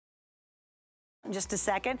in just a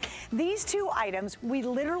second. These two items, we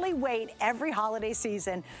literally wait every holiday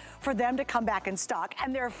season for them to come back in stock,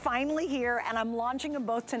 and they're finally here, and I'm launching them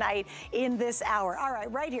both tonight in this hour. All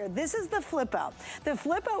right, right here, this is the Flippo. The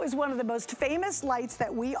Flippo is one of the most famous lights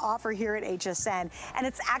that we offer here at HSN, and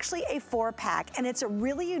it's actually a 4-pack, and it's a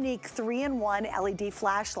really unique 3-in-1 LED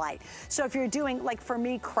flashlight. So if you're doing, like for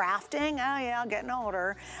me, crafting, oh yeah, I'm getting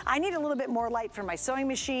older, I need a little bit more light for my sewing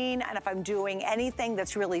machine, and if I'm doing anything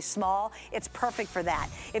that's really small, it's perfect for that.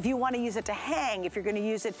 If you want to use it to hang, if you're going to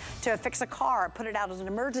use it to fix a car, put it out as an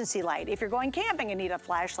emergency light. If you're going camping and need a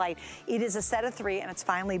flashlight, it is a set of 3, and it's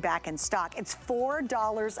finally back in stock. It's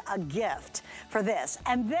 $4 a gift for this.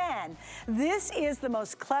 And then this is the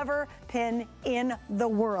most clever pin in the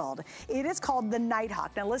world. It is called the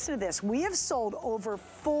Nighthawk. Now listen to this. We have sold over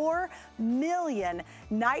 4 million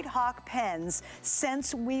Nighthawk pens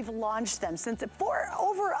since we've launched them.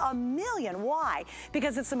 Over 1 million. Why?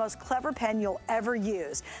 Because it's the most clever pen you'll ever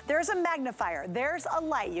use. There's a magnifier. There's a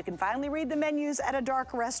light. You can finally read the menus at a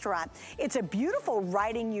dark restaurant. It's a beautiful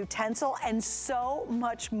writing utensil and so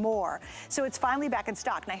much more. So it's finally back in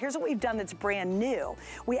stock. Now here's what we've done that's brand new.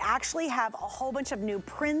 We actually have a whole bunch of new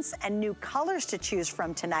prints and new colors to choose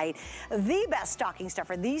from tonight. The best stocking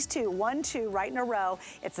stuffer, these two, 1, 2 right in a row.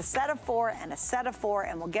 It's a set of 4 and a set of 4,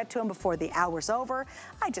 and we'll get to them before the hour's over.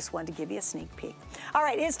 I just wanted to give you a sneak peek. All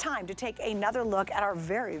right, it's time to take another look at our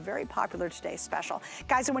very, very popular today's special.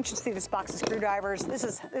 Guys, I want you to see this box of screwdrivers. This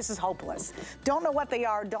is hopeless. Don't know what they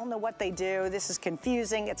are, don't know what they do. This is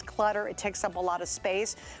confusing, it's clutter, it takes up a lot of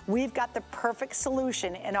space. We've got the perfect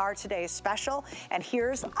solution in our today's special, and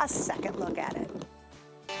here's a second look at it.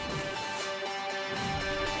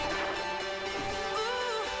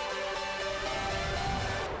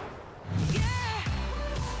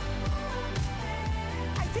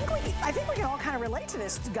 I think we can all kind of relate to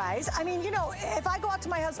this, guys. I mean, you know, if I go out to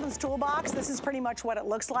my husband's toolbox, this is pretty much what it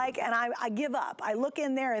looks like, and I give up. I look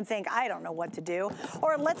in there and think, I don't know what to do.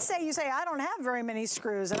 Or let's say you say, I don't have very many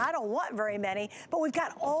screws, and I don't want very many, but we've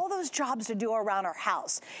got all those jobs to do around our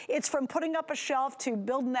house. It's from putting up a shelf to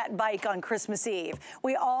building that bike on Christmas Eve.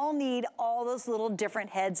 We all need all those little different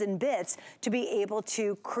heads and bits to be able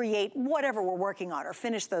to create whatever we're working on or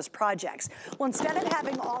finish those projects. Well, instead of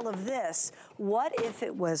having all of this, what if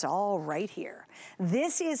it was all right here?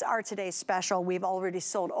 This is our today's special. We've already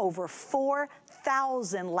sold over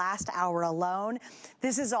 4,000 last hour alone.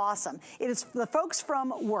 This is awesome. It is the folks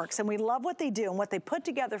from Works, and we love what they do, and what they put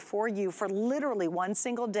together for you for literally one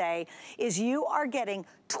single day is you are getting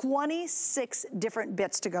 26 different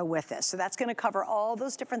bits to go with this. So that's gonna cover all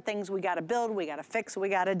those different things we gotta build, we gotta fix, we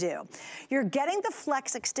gotta do. You're getting the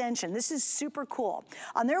Flex extension. This is super cool.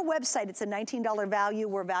 On their website, it's a $19 value.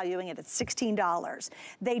 We're valuing it at $16.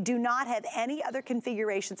 They do not have any other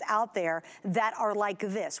configurations out there that are like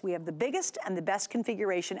this. We have the biggest and the best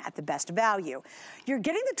configuration at the best value. You're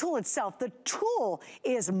getting the tool itself. The tool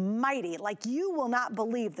is mighty. Like, you will not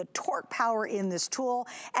believe the torque power in this tool,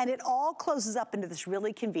 and it all closes up into this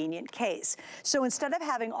really convenient case. So instead of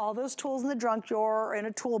having all those tools in the junk drawer or in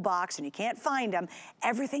a toolbox and you can't find them,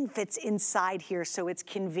 everything fits inside here, so it's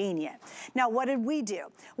convenient. Now, what did we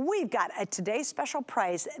do? We've got a today's special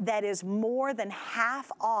price that is more than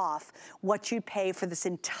half off what you pay for this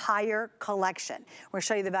entire collection. We're gonna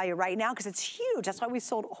show you the value right now because it's huge. That's why we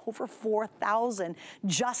sold over 4,000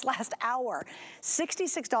 just last hour.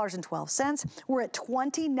 $66.12. We're at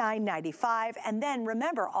 $29.95. And then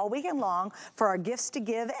remember, all weekend long for our gifts to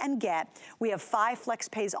give and get, we have 5 flex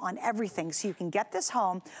pays on everything. So you can get this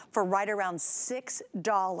home for right around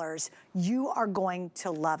 $6. You are going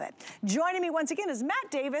to love it. Joining me once again is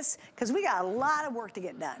Matt Davis, because we got a lot of work to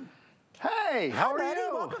get done. Hey, how are you?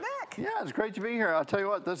 Welcome back. Yeah, it's great to be here. I'll tell you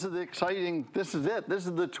what, this is the exciting, this is it. This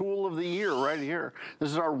is the tool of the year right here.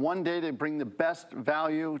 This is our one day to bring the best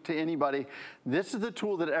value to anybody. This is the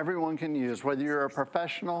tool that everyone can use, whether you're a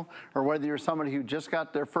professional or whether you're somebody who just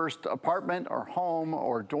got their first apartment or home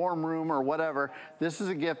or dorm room or whatever. This is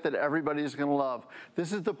a gift that everybody's gonna love.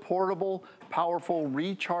 This is the portable, powerful,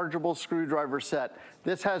 rechargeable screwdriver set.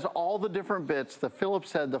 This has all the different bits, the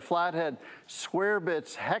Phillips head, the flathead, square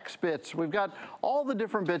bits, hex bits. We've got all the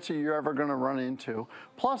different bits that you're ever gonna run into.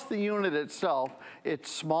 Plus the unit itself,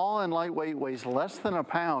 it's small and lightweight, weighs less than a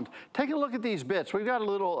pound. Take a look at these bits. We've got a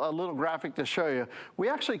little graphic to show you. We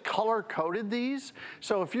actually color coded these.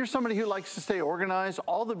 So if you're somebody who likes to stay organized,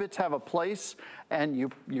 all the bits have a place, and you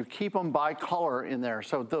keep them by color in there.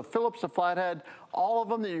 So the Phillips, the flathead, all of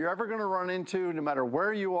them that you're ever gonna run into, no matter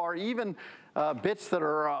where you are, even bits that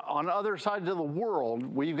are on other sides of the world,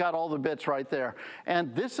 we've got all the bits right there.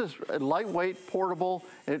 And this is lightweight, portable,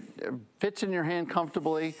 it fits in your hand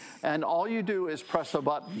comfortably, and all you do is press a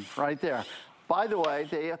button right there. By the way,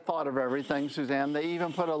 they have thought of everything, Suzanne. They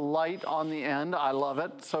even put a light on the end. I love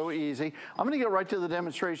it, so easy. I'm gonna get right to the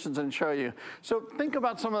demonstrations and show you. So think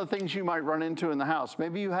about some of the things you might run into in the house.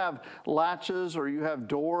 Maybe you have latches, or you have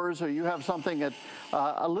doors, or you have something that's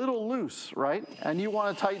a little loose, right? And you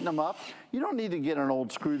wanna tighten them up. You don't need to get an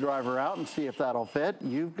old screwdriver out and see if that'll fit.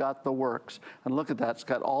 You've got the works. And look at that, it's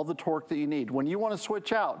got all the torque that you need. When you wanna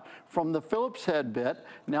switch out from the Phillips head bit,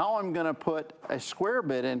 now I'm gonna put a square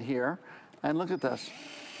bit in here, and look at this.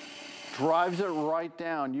 Drives it right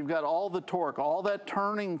down. You've got all the torque, all that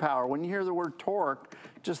turning power. When you hear the word torque,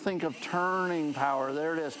 just think of turning power.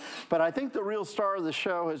 There it is. But I think the real star of the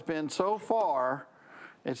show has been so far,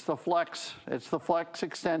 it's the flex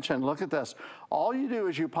extension. Look at this. All you do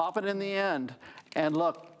is you pop it in the end, and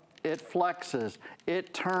look, it flexes,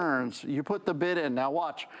 it turns. You put the bit in. Now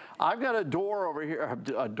watch, I've got a door over here, I've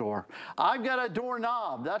got a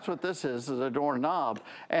doorknob. That's what this is a doorknob.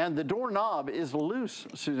 And the doorknob is loose,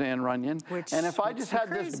 Suzanne Runyon. And if I just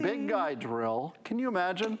had this big guy drill, can you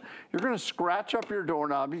imagine? You're gonna scratch up your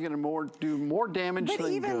doorknob, you're gonna do more damage than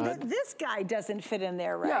good. But even this guy doesn't fit in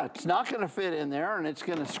there, right? Yeah, it's not gonna fit in there, and it's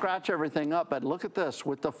gonna scratch everything up. But look at this,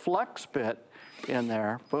 with the flex bit in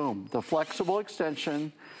there, boom, the flexible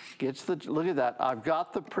extension gets the, look at that, I've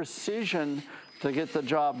got the precision to get the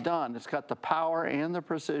job done. It's got the power and the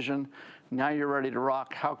precision. Now you're ready to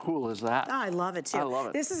rock. How cool is that? Oh, I love it too. I love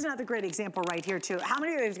it. This is another great example right here too. How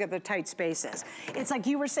many of you have got the tight spaces? It's like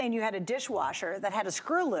you were saying you had a dishwasher that had a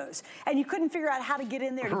screw loose and you couldn't figure out how to get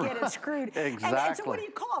in there to get it screwed. Exactly. And so what do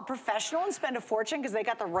you call a professional and spend a fortune because they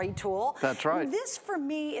got the right tool? That's right. This for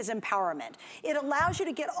me is empowerment. It allows you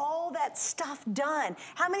to get all that stuff done.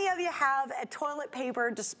 How many of you have a toilet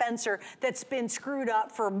paper dispenser that's been screwed up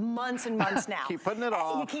for months and months now? Keep putting it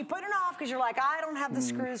off. You keep putting it off because you're like, I don't have the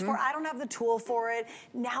screws for it. I don't have the tool for it.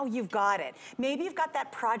 Now you've got it. Maybe you've got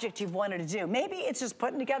that project you've wanted to do. Maybe it's just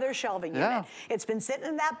putting together a shelving unit. It's been sitting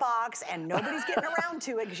in that box and nobody's getting around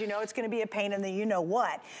to it because you know it's going to be a pain in the you know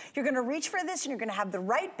what. You're going to reach for this and you're going to have the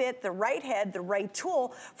right bit, the right head, the right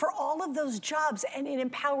tool for all of those jobs, and it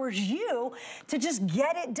empowers you to just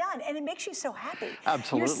get it done, and it makes you so happy.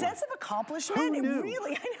 Absolutely. Your sense of accomplishment, it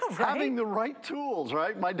really, I know, right? Having the right tools,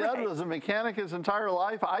 right? My dad was a mechanic his entire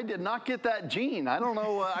life. I did not get that gene. I don't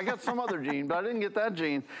know, I got some other gene, but I didn't get that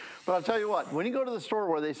gene. But I'll tell you what, when you go to the store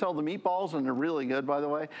where they sell the meatballs, and they're really good, by the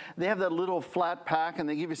way, they have that little flat pack, and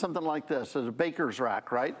they give you something like this. It's a baker's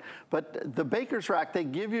rack, right? But the baker's rack, they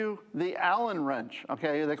give you the Allen wrench,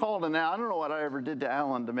 okay? They call it an Allen. I don't know what I ever did to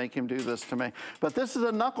Allen to make him do this to me. But this is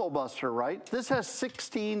a knuckle buster, right? This has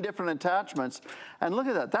 16 different attachments. And look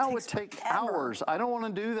at that. That would take hours. I don't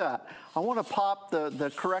want to do that. I want to pop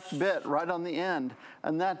the correct bit right on the end,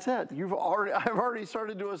 and that's it. I've already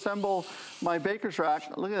started to assemble my baker's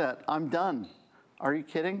rack. Look at that. I'm done. Are you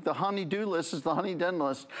kidding? The honey-do list is the honey-done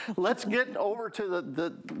list. Let's get over to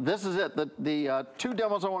this is it. The two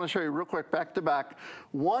demos I want to show you real quick, back to back.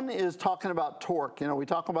 One is talking about torque. You know, we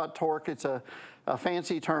talk about torque. It's a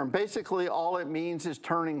fancy term. Basically, all it means is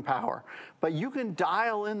turning power. But you can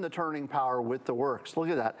dial in the turning power with the works. Look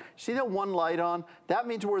at that. See that one light on? That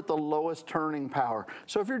means we're at the lowest turning power.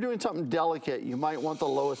 So if you're doing something delicate, you might want the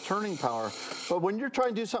lowest turning power. But when you're trying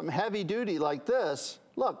to do something heavy duty like this,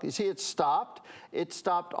 look, you see it stopped? It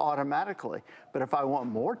stopped automatically. But if I want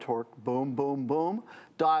more torque, boom, boom, boom,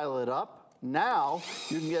 dial it up. Now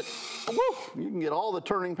you can get all the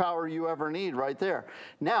turning power you ever need right there.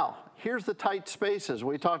 Now, here's the tight spaces.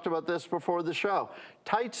 We talked about this before the show.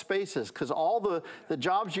 Tight spaces, because all the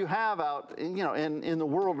jobs you have out, in the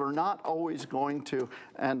world are not always going to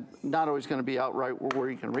be out right where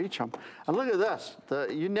you can reach them. And look at this.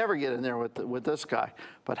 You never get in there with this guy.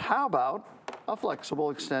 But how about a flexible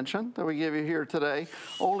extension that we give you here today,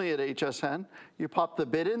 only at HSN? You pop the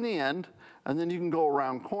bit in the end, and then you can go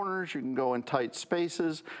around corners, you can go in tight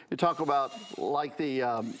spaces. You talk about like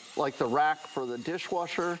the rack for the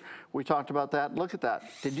dishwasher. We talked about that. Look at that.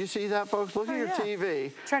 Did you see that, folks? Look at your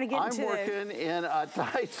TV. Trying to get I'm working in a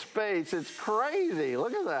tight space. It's crazy.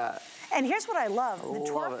 Look at that. And here's what I love. The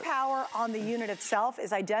torque power on the unit itself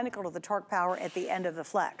is identical to the torque power at the end of the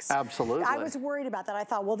flex. Absolutely. I was worried about that. I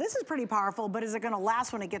thought, well, this is pretty powerful, but is it going to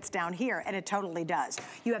last when it gets down here? And it totally does.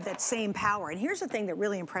 You have that same power. And here's the thing that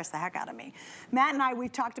really impressed the heck out of me. Matt and I,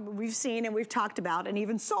 we've seen and we've talked about and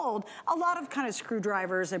even sold a lot of kind of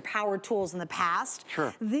screwdrivers and power tools in the past.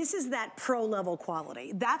 Sure. This is that pro level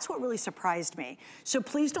quality. That's what really surprised me. So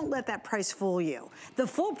please don't let that price fool you. The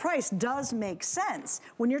full price does make sense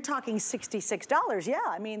when you're talking $66. Yeah,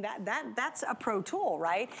 I mean, that's a pro tool,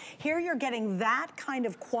 right? Here you're getting that kind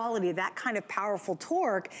of quality, that kind of powerful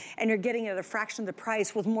torque, and you're getting it at a fraction of the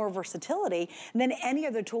price with more versatility than any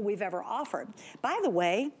other tool we've ever offered. By the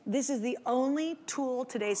way, this is the only tool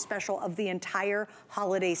today's special of the entire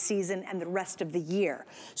holiday season and the rest of the year.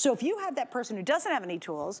 So if you have that person who doesn't have any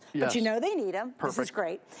tools, but you know they need them, this is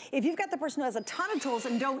great. If you've got the person who has a ton of tools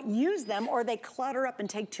and don't use them, or they clutter up and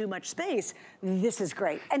take too much space, this is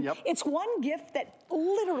great. And it's one gift that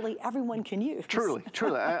literally everyone can use. Truly,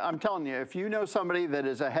 truly. I'm telling you, if you know somebody that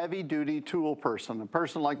is a heavy-duty tool person, a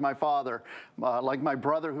person like my father, like my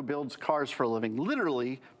brother who builds cars for a living,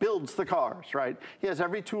 literally builds the cars, right? He has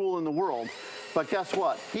every tool in the world, but guess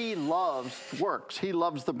what? He loves Works. He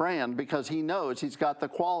loves the brand because he knows he's got the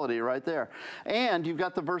quality right there. And you've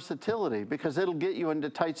got the versatility because it'll get you into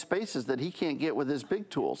tight spaces that he can't get with his big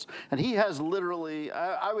tools. And he has literally,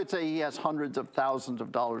 I would say he has hundreds of thousands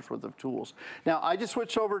of dollars worth of tools. Now, I just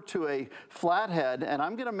switched over to a flathead, and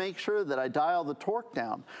I'm gonna make sure that I dial the torque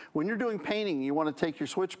down. When you're doing painting, you wanna take your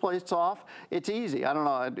switch plates off. It's easy. I don't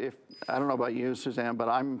know about you, Suzanne, but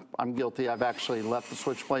I'm guilty. I've actually left the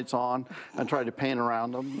switch plates on and tried to paint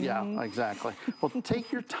around them. Yeah, exactly. Well,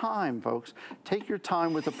 take your time, folks. Take your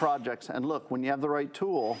time with the projects. And look, when you have the right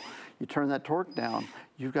tool, you turn that torque down.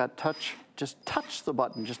 You've got touch, just touch the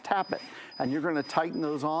button, just tap it. And you're gonna tighten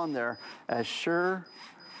those on there as sure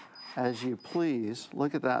as you please.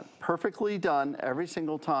 Look at that, perfectly done every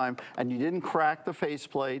single time, and you didn't crack the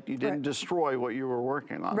faceplate, you didn't destroy what you were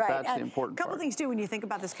working on. That's the important part. A couple things too, when you think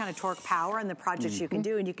about this kind of torque power and the projects you can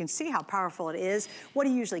do, and you can see how powerful it is, what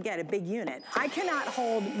do you usually get? A big unit. I cannot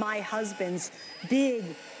hold my husband's big,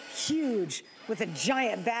 huge, with a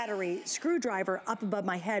giant battery screwdriver up above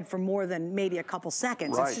my head for more than maybe a couple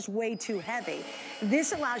seconds. It's just way too heavy.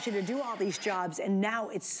 This allows you to do all these jobs, and now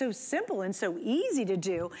it's so simple and so easy to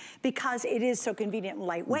do because it is so convenient and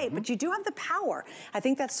lightweight, but you do have the power. I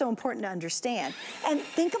think that's so important to understand. And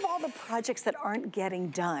think of all the projects that aren't getting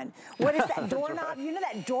done. What is that doorknob? You know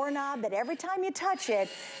that doorknob that every time you touch it,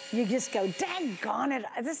 you just go, daggone it,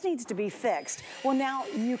 this needs to be fixed. Well, now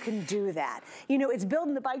you can do that. You know, it's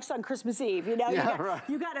building the bikes on Christmas Eve. You know,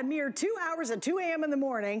 you got a mere 2 hours at 2 a.m. in the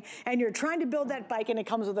morning, and you're trying to build that bike, and it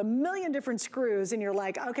comes with a million different screws, and you're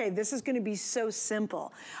like, okay, this is gonna be so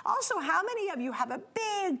simple. Also, how many of you have a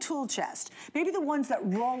big tool chest? Maybe the ones that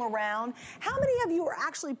roll around. How many of you are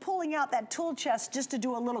actually pulling out that tool chest just to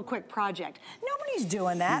do a little quick project? Nobody's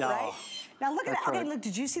doing that, right? Now look at that. Okay, look,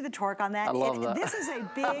 did you see the torque on that? I love that. This is a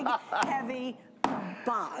big, heavy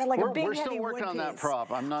bomb, like a big, we're still working on that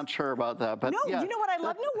prop. I'm not sure about that, but no, you know what I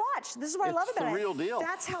love? No, watch. This is what I love about it. It's the real deal.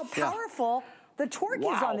 That's how powerful the torque is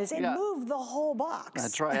on this. It moved the whole box.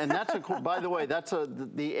 That's right, and that's a cool, by the way, that's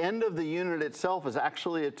the end of the unit itself is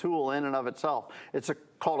actually a tool in and of itself. It's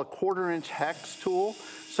called a 1/4-inch hex tool.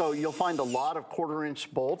 So you'll find a lot of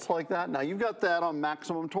 1/4-inch bolts like that. Now you've got that on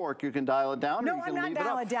maximum torque. You can dial it down. No, or you can I'm not leave it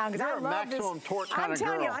dialing up. it down because I love maximum this. torque kind of girl.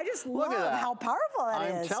 I'm telling you, I just love how powerful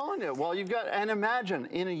that is. I'm telling you. Well, you've got, and imagine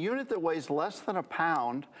in a unit that weighs less than a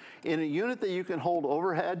pound, in a unit that you can hold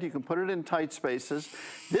overhead, you can put it in tight spaces.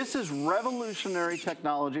 This is revolutionary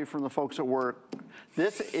technology from the folks at Work.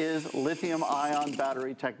 This is lithium-ion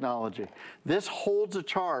battery technology. This holds a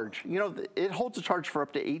charge. You know, it holds a charge for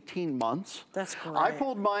up to 18 months. That's great. I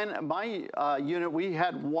pulled my unit. We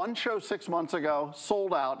had one show 6 months ago,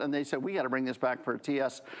 sold out, and they said, we got to bring this back for a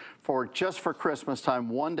TS just for Christmas time,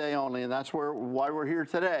 one day only, and that's why we're here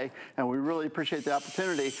today, and we really appreciate the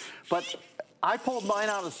opportunity. But I pulled mine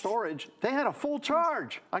out of storage. They had a full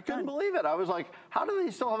charge. I couldn't believe it. I was like, how do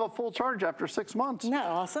they still have a full charge after 6 months? Isn't that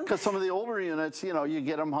awesome? Because some of the older units, you know, you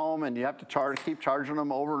get them home and you have to keep charging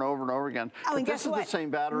them over and over and over again. Oh, and this is the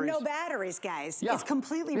same batteries. No batteries, guys. Yeah. It's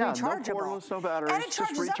completely rechargeable. No cordless, no batteries. And it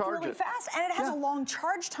charges up really fast, and it has a long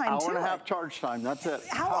charge time too. Hour and a half charge time, that's it.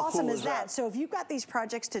 How awesome is that? So if you've got these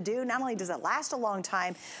projects to do, not only does it last a long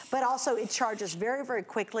time, but also it charges very, very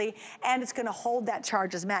quickly, and it's gonna hold that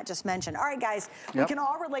charge as Matt just mentioned. All right, guys, we can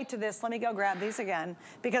all relate to this. Let me go grab these again,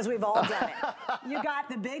 because we've all done it. You got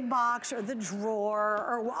the big box or the drawer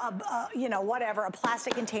or you know, whatever, a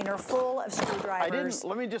plastic container full of screwdrivers.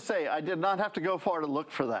 Let me just say, I did not have to go far to look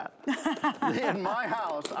for that. In my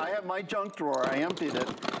house, I have my junk drawer. I emptied it.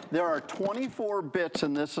 There are 24 bits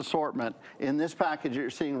in this assortment, in this package that you're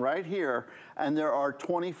seeing right here, and there are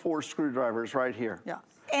 24 screwdrivers right here. Yeah.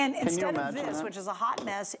 And instead of this, which is a hot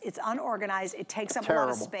mess, it's unorganized, it takes up a lot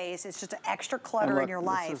of space, it's just an extra clutter in your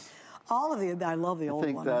life. All of the, I love the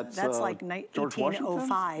old one. That's like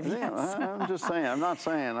 1805. Yeah, I'm just saying, I'm not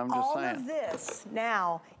saying, I'm just saying. All of this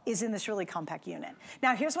now is in this really compact unit.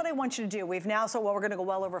 Now, here's what I want you to do. We've now, so well, we're gonna go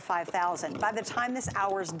well over 5,000. By the time this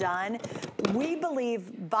hour's done, we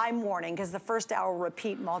believe by morning, because the first hour will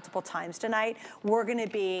repeat multiple times tonight, we're gonna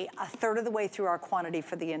be a third of the way through our quantity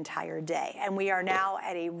for the entire day. And we are now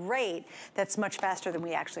at a rate that's much faster than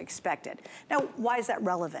we actually expected. Now, why is that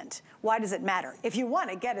relevant? Why does it matter? If you want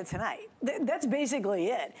to get it tonight, that's basically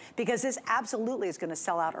it, because this absolutely is gonna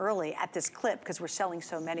sell out early at this clip because we're selling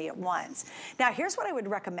so many at once. Now, here's what I would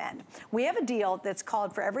recommend. We have a deal that's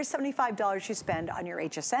called for every $75 you spend on your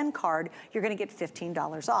HSN card, you're gonna get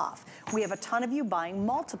 $15 off. We have a ton of you buying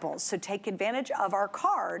multiples, so take advantage of our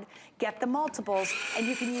card, get the multiples, and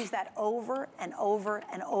you can use that over and over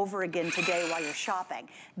and over again today while you're shopping.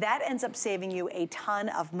 That ends up saving you a ton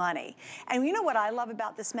of money. And you know what I love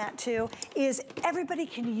about this, Matt, too, is everybody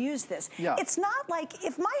can use this. Yeah. It's not like,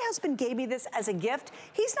 if my husband gave me this as a gift,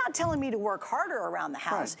 he's not telling me to work harder around the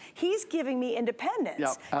house. Right. He's giving me independence. Yep,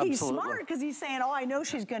 absolutely. He's smart because he's saying, oh, I know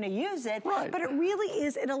she's gonna use it. Right. But it really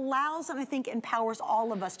is, it allows and I think empowers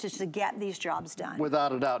all of us just to get these jobs done.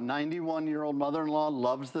 Without a doubt. 91-year-old mother-in-law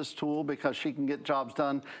loves this tool because she can get jobs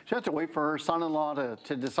done. She has to wait for her son-in-law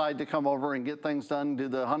to decide to come over and get things done, do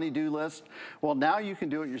the honey-do list. Well, now you can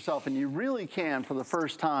do it yourself, and you really can, for the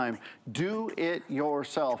first time, do it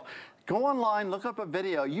yourself. Go online, look up a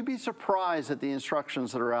video. You'd be surprised at the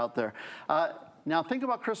instructions that are out there. Now think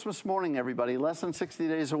about Christmas morning, everybody, less than 60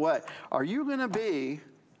 days away. Are you gonna be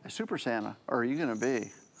a Super Santa, or are you gonna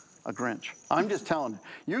be a Grinch? I'm just telling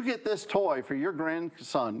you. You get this toy for your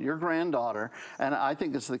grandson, your granddaughter, and I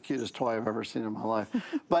think it's the cutest toy I've ever seen in my life.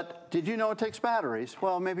 But did you know it takes batteries?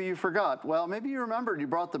 Well, maybe you forgot. Well, maybe you remembered you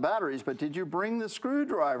brought the batteries, but did you bring the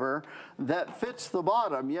screwdriver that fits the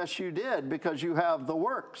bottom? Yes, you did, because you have the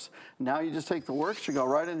Works. Now you just take the Works, you go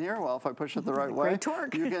right in here. Well, if I push it the right way. Great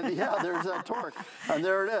torque. You can, yeah, there's that torque. And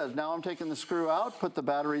there it is. Now I'm taking the screw out, put the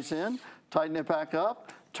batteries in, tighten it back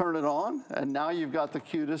up, turn it on, and now you've got the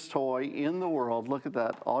cutest toy in the world. Look at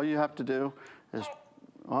that. All you have to do is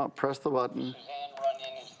press the button.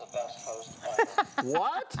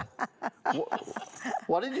 What?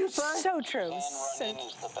 What did you say? So true.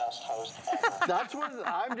 That's what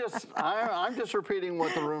I'm just repeating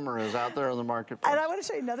what the rumor is out there in the marketplace. And I want to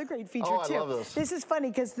show you another great feature too. I love this. This is funny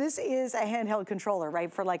because this is a handheld controller,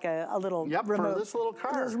 right? For like a little remote. For this little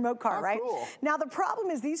car. This remote car, right? Cool. Now the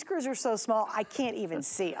problem is these screws are so small I can't even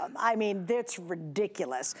see them. I mean, it's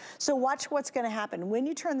ridiculous. So watch what's going to happen. When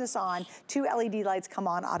you turn this on, 2 LED lights come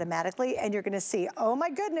on automatically, and you're going to see, oh my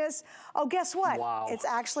goodness, oh guess what? Wow. It's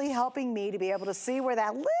actually helping me to be able to see where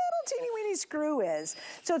that little teeny weeny screw is.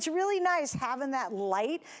 So it's really nice having that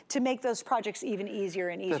light to make those projects even easier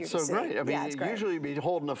and easier to see. That's so great. I mean, usually you'd be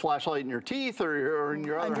holding a flashlight in your teeth or in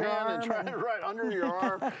your other hand and trying to right under your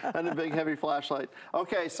arm and a big heavy flashlight.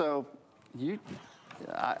 Okay, so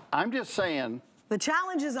I'm just saying. The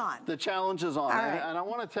challenge is on. The challenge is on. Right. And I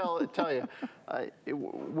want to tell you,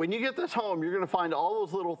 when you get this home, you're going to find all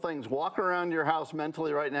those little things. Walk around your house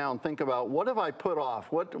mentally right now and think about, what have I put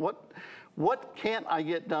off? What can't I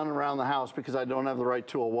get done around the house because I don't have the right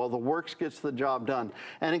tool? Well, the Works gets the job done.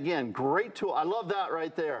 And again, great tool. I love that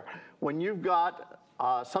right there. When you've got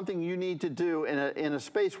something you need to do in a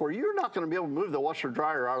space where you're not going to be able to move the washer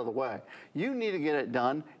dryer out of the way. You need to get it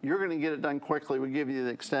done. You're going to get it done quickly. We give you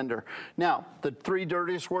the extender. Now, the 3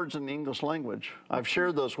 dirtiest words in the English language. I've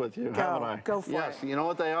shared those with you, haven't I? Go for it. Yes, you know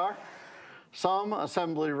what they are? Some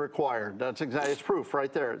assembly required. That's exactly, it's proof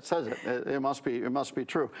right there. It says it. It must be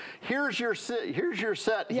true. Here's your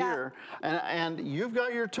set here, and you've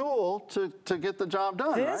got your tool to get the job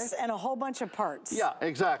done, this and a whole bunch of parts. Yeah,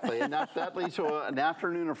 exactly. And that leads to an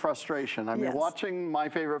afternoon of frustration. I mean, watching my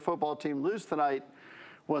favorite football team lose tonight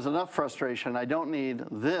was enough frustration. I don't need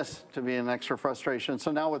this to be an extra frustration.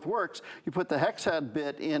 So now with Works, you put the hex head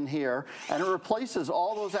bit in here, and it replaces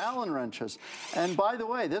all those Allen wrenches. And by the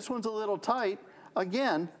way, this one's a little tight.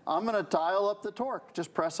 Again, I'm going to dial up the torque.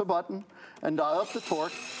 Just press a button and dial up the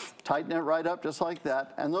torque. Tighten it right up just like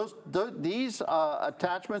that. And these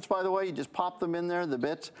attachments, by the way, you just pop them in there. The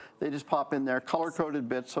bits, they just pop in there. Color-coded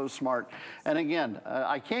bits, so smart. And again,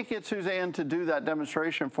 I can't get Suzanne to do that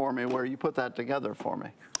demonstration for me where you put that together for me.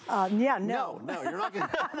 No, you're not going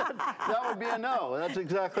to. That would be a no. That's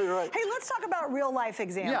exactly right. Hey, let's talk about real-life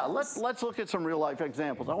examples. Yeah, let's look at some real-life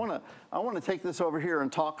examples. I want to take this over here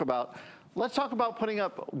and talk about. Let's talk about putting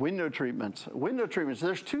up window treatments. Window treatments,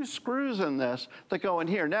 there's 2 screws in this that go in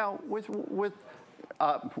here. Now, with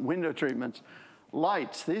window treatments,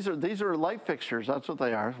 lights. These are light fixtures. That's what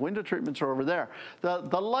they are. Window treatments are over there.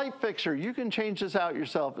 The light fixture, you can change this out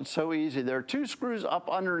yourself. It's so easy. There are 2 screws up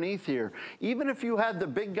underneath here. Even if you had the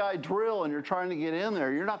big guy drill and you're trying to get in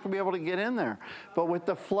there, you're not going to be able to get in there. But with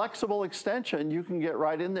the flexible extension, you can get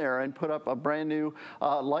right in there and put up a brand new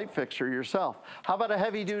light fixture yourself. How about a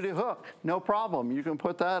heavy duty hook? No problem. You can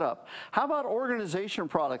put that up. How about organization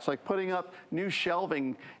products like putting up new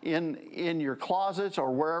shelving in your closets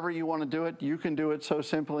or wherever you want to do it? You can do it so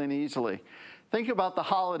simply and easily. Think about the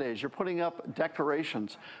holidays. You're putting up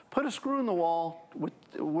decorations. Put a screw in the wall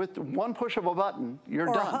with one push of a button. You're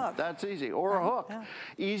done. A hook. That's easy. Or a hook. Yeah.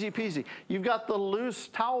 Easy peasy. You've got the loose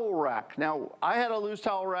towel rack. Now, I had a loose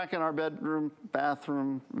towel rack in our bedroom,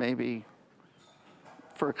 bathroom, maybe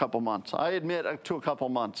for a couple months. I admit to a couple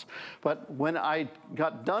months. But when I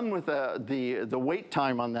got done with the wait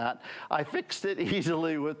time on that, I fixed it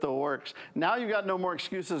easily with the works. Now you've got no more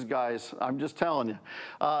excuses, guys. I'm just telling you.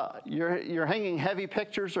 You're hanging heavy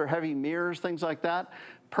pictures or heavy mirrors, things like that.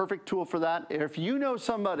 Perfect tool for that. If you know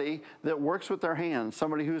somebody that works with their hands,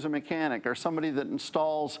 somebody who's a mechanic or somebody that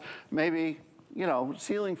installs maybe, you know,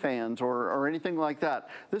 ceiling fans or anything like that.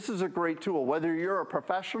 This is a great tool. Whether you're a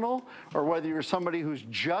professional or whether you're somebody who's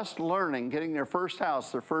just learning, getting their first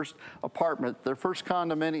house, their first apartment, their first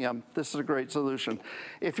condominium, this is a great solution.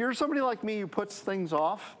 If you're somebody like me who puts things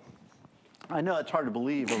off, I know it's hard to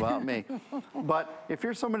believe about me, but if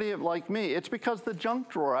you're somebody like me, it's because the junk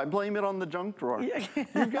drawer. I blame it on the junk drawer.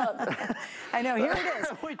 You've got. I know, here it is.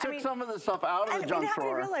 We took some of the stuff out of the junk drawer. How do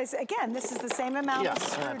you realize, again, this is the same amount of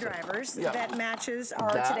screwdrivers that matches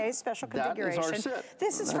our today's special configuration. That is our sit.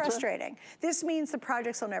 This is frustrating. This means the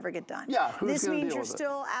projects will never get done. Yeah, this means you're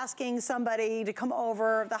still asking somebody to come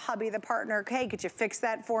over, the hubby, the partner, hey, could you fix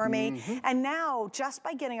that for me? And now, just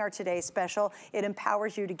by getting our today's special, it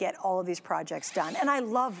empowers you to get all of these projects done. And I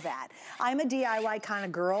love that. I'm a DIY kind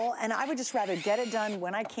of girl, and I would just rather get it done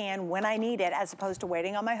when I can, when I need it, as opposed to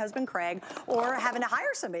waiting on my husband Craig or having to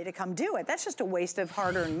hire somebody to come do it. That's just a waste of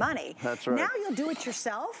hard-earned money. That's right. Now you'll do it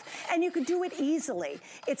yourself, and you can do it easily.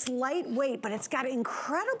 It's lightweight, but it's got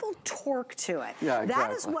incredible torque to it. Yeah, exactly.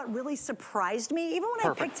 That is what really surprised me. Even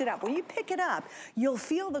when I picked it up, when you pick it up, you'll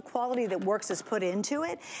feel the quality that Works has put into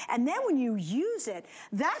it. And then when you use it,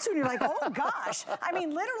 that's when you're like, oh gosh. I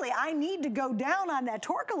mean, literally, I need to go down on that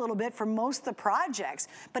torque a little bit for most of the projects.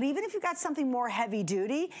 But even if you've got something more heavy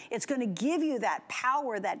duty, it's going to give you that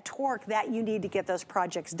power, that torque that you need to get those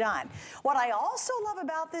projects done. What I also love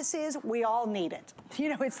about this is we all need it. You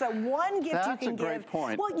know, it's the one gift you can give. That's a great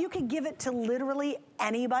point. Well, you can give it to literally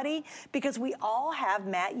anybody because we all have,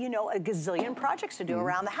 Matt, you know, a gazillion projects to do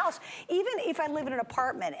around the house. Even if I live in an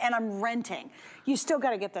apartment and I'm renting, you still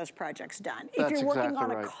got to get those projects done. If you're working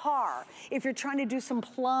on a car, if you're trying to do some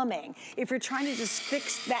plumbing, if you're trying to just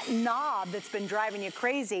fix that knob that's been driving you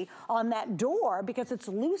crazy on that door because it's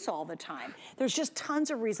loose all the time. There's just tons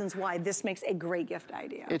of reasons why this makes a great gift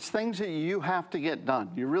idea. It's things that you have to get done.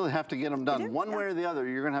 You really have to get them done. One way or the other,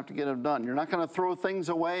 you're going to have to get them done. You're not going to throw things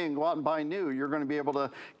away and go out and buy new. You're going to be able to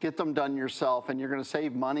get them done yourself, and you're going to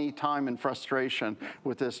save money, time, and frustration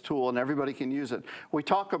with this tool, and everybody can use it. We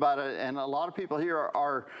talk about it, and a lot of people here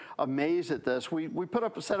are amazed at this. We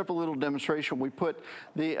set up a little demonstration. We put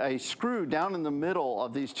a screw down in the middle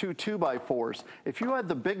of these two 2x4s. If you had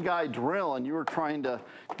the big guy drill and you were trying to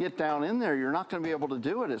get down in there, you're not going to be able to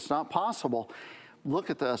do it. It's not possible.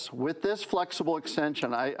 Look at this. With this flexible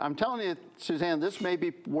extension, I'm telling you, Suzanne, this may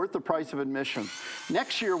be worth the price of admission.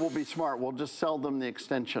 Next year, we'll be smart. We'll just sell them the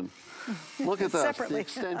extension. Look at this. Separately. The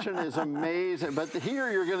extension is amazing. But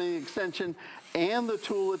here, you're getting the extension and the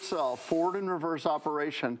tool itself, forward and reverse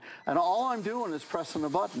operation. And all I'm doing is pressing a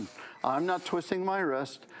button. I'm not twisting my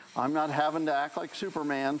wrist. I'm not having to act like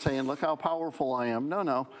Superman saying, look how powerful I am. No,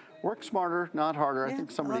 no. Work smarter, not harder. I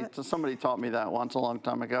think somebody taught me that once a long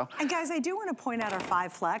time ago. And guys, I do want to point out our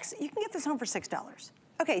 5 Flex. You can get this home for $6.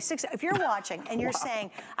 Okay, if you're watching and you're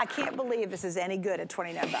saying, I can't believe this is any good at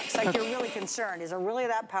 29 bucks, like you're really concerned, is it really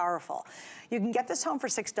that powerful? You can get this home for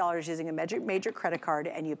 $6 using a major credit card,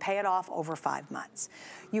 and you pay it off over 5 months.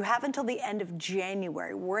 You have until the end of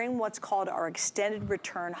January. We're in what's called our extended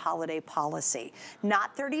return holiday policy.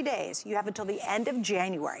 Not 30 days. You have until the end of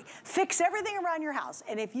January. Fix everything around your house.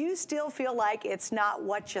 And if you still feel like it's not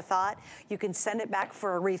what you thought, you can send it back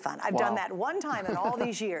for a refund. I've done that one time in all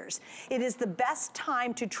these years. It is the best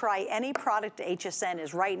time to try any product at HSN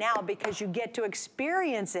is right now because you get to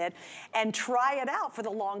experience it and try it out for the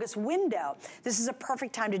longest window. This is a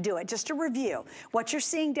perfect time to do it. Just to review, what you're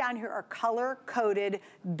seeing down here are color-coded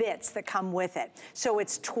bits that come with it. So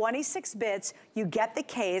it's 26 bits, you get the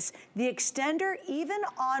case. The extender, even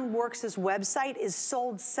on Works' website, is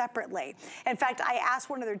sold separately. In fact, I asked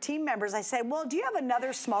one of their team members, I said, well, do you have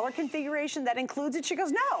another smaller configuration that includes it? She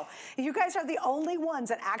goes, no, you guys are the only ones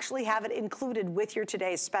that actually have it included with your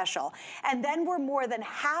today's special. And then we're more than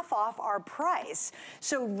half off our price.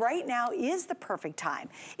 So right now is the perfect time.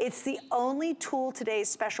 It's the only tool today's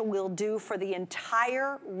special will do for the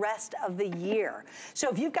entire rest of the year. So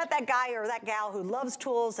if you've got that guy or that gal who loves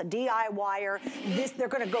tools, a DIYer, they're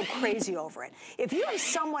gonna go crazy over it. If you have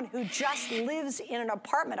someone who just lives in an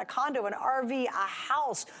apartment, a condo, an RV, a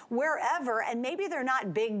house, wherever, and maybe they're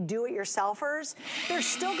not big do-it-yourselfers, they're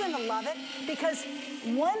still gonna love it, because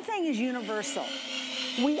one thing is universal.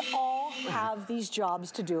 We all have these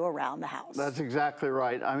jobs to do around the house. That's exactly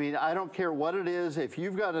right. I mean, I don't care what it is. If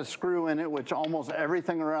you've got a screw in it, which almost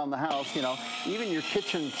everything around the house, you know, even your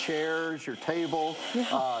kitchen chairs, your table,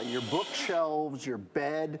 your bookshelves, your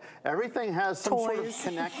bed, everything has some sort of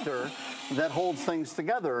connector that holds things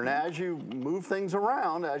together. And as you move things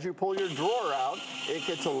around, as you pull your drawer out, it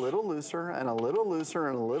gets a little looser and a little looser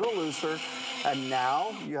and a little looser. And now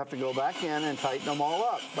you have to go back in and tighten them all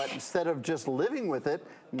up. But instead of just living with it,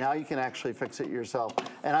 now you can actually fix it yourself.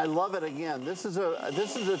 And I love it. Again, this is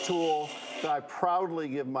a tool that I proudly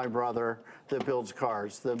give my brother that builds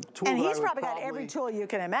cars. The tool and he's probably got every tool you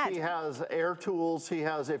can imagine. He has air tools. He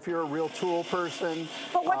has, if you're a real tool person.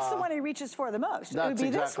 But what's the one he reaches for the most? It would be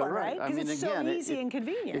exactly this one, right? Because it's so easy and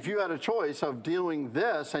convenient. If you had a choice of doing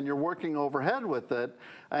this and you're working overhead with it,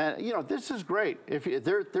 you know, this is great. If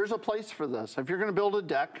there's a place for this. If you're going to build a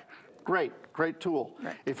deck, great tool.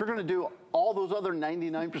 Right. If you're going to do all those other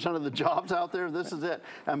 99% of the jobs out there, this is it.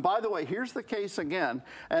 And by the way, here's the case again.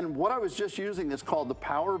 And what I was just using is called the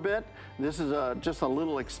power bit. This is just a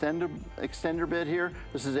little extender bit here.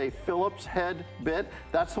 This is a Phillips head bit.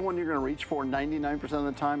 That's the one you're going to reach for 99% of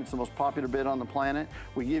the time. It's the most popular bit on the planet.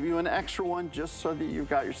 We give you an extra one just so that you've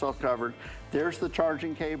got yourself covered. There's the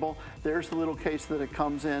charging cable. There's the little case that it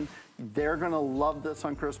comes in. They're going to love this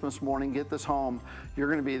on Christmas morning. Get this home. You're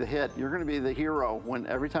going to be the hit. You're going to be the hero when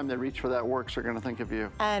every time they reach for that Works, they're going to think of you.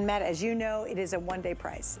 And Matt, as you know, it is a one-day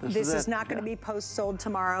price. This is not going to be post-sold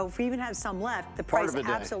tomorrow. If we even have some left, the price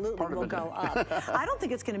absolutely will go up. I don't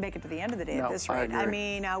think it's going to make it to the end of the day at this rate. I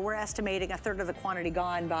mean, we're estimating a third of the quantity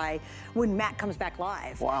gone by when Matt comes back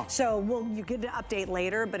live. Wow. So you get an update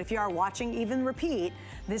later, but if you are watching, even repeat,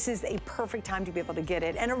 this is a perfect time to be able to get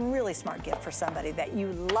it, and a really smart gift for somebody that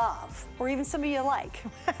you love, or even somebody you like.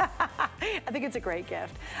 I think it's a great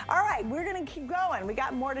gift. All right, we're gonna keep going. We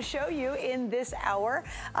got more to show you in this hour.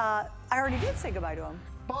 I already did say goodbye to him.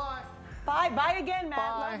 Bye. Bye. Bye again, Matt.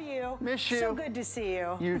 Bye. Love you. Miss you. So good to see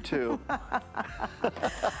you. You too. All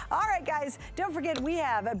right, guys, don't forget we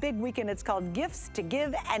have a big weekend. It's called Gifts to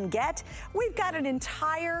Give and Get. We've got an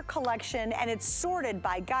entire collection, and it's sorted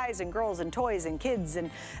by guys and girls and toys and kids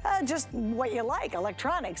and just what you like,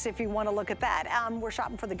 electronics, if you want to look at that. We're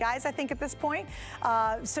shopping for the guys, I think, at this point.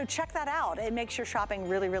 So check that out. It makes your shopping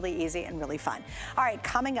really, really easy and really fun. All right,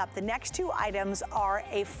 coming up, the next two items are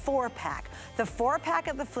a 4-pack. The 4-pack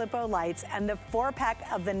of the Flippo lights and the 4-pack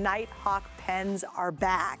of the Nighthawk pens are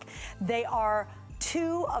back. They are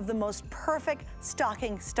two of the most perfect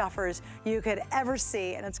stocking stuffers you could ever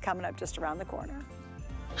see, and it's coming up just around the corner.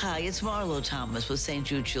 Hi, it's Marlo Thomas with St.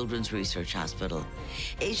 Jude Children's Research Hospital.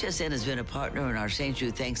 HSN has been a partner in our St.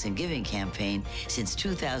 Jude Thanks and Giving campaign since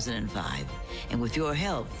 2005. And with your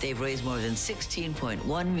help, they've raised more than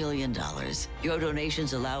 $16.1 million. Your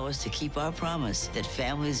donations allow us to keep our promise that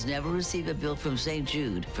families never receive a bill from St.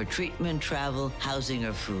 Jude for treatment, travel, housing,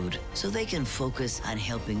 or food, so they can focus on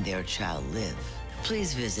helping their child live.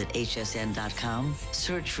 Please visit hsn.com,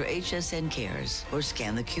 search for HSN Cares, or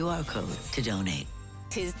scan the QR code to donate.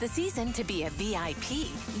 'Tis the season to be a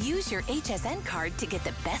VIP. Use your HSN card to get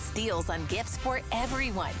the best deals on gifts for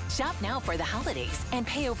everyone. Shop now for the holidays and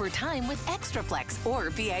pay over time with ExtraFlex or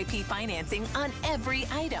VIP financing on every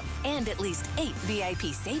item. And at least 8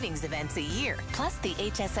 VIP savings events a year. Plus, the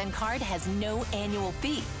HSN card has no annual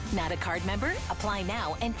fee. Not a card member? Apply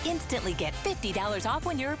now and instantly get $50 off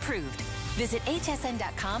when you're approved. Visit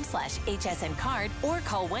hsn.com/HSN card or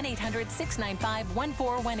call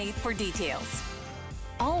 1-800-695-1418 for details.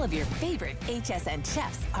 All of your favorite HSN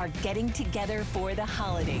chefs are getting together for the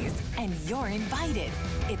holidays, and you're invited.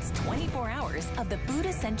 It's 24 hours of the food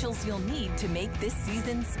essentials you'll need to make this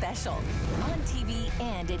season special. On TV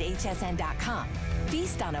and at hsn.com.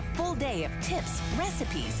 Feast on a full day of tips,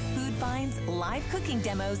 recipes, food finds, live cooking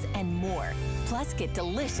demos, and more. Plus, get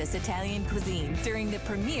delicious Italian cuisine during the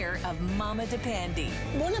premiere of Mama DePandi.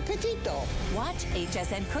 Buon appetito! Watch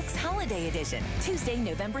HSN Cooks Holiday Edition, Tuesday,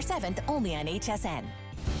 November 7th, only on HSN.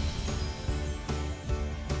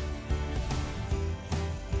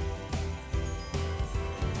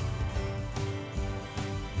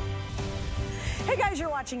 Hey guys, you're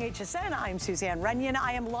watching HSN. I'm Suzanne Runyon.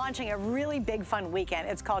 I am launching a really big fun weekend.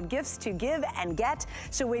 It's called Gifts to Give and Get.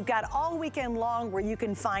 So we've got all weekend long where you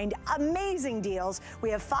can find amazing deals. We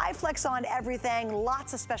have 5 flex on everything,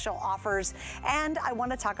 lots of special offers. And I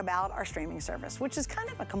want to talk about our streaming service, which is kind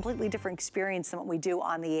of a completely different experience than what we do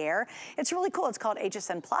on the air. It's really cool. It's called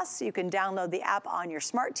HSN Plus. You can download the app on your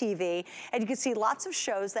smart TV and you can see lots of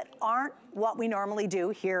shows that aren't what we normally do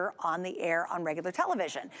here on the air on regular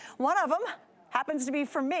television. One of them happens to be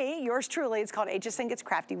from me, yours truly. It's called HSN Gets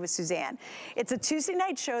Crafty with Suzanne. It's a Tuesday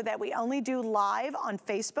night show that we only do live on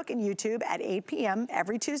Facebook and YouTube at 8 p.m.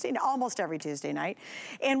 every Tuesday, almost every Tuesday night.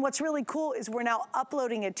 And what's really cool is we're now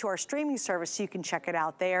uploading it to our streaming service so you can check it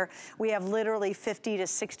out there. We have literally 50 to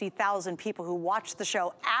 60,000 people who watch the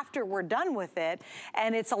show after we're done with it.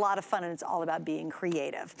 And it's a lot of fun and it's all about being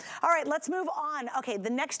creative. All right, let's move on. Okay, the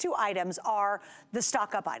next 2 items are the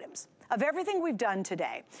stock up items. Of everything we've done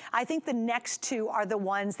today, I think the next 2 are the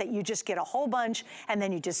ones that you just get a whole bunch and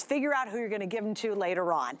then you just figure out who you're gonna give them to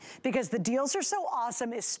later on because the deals are so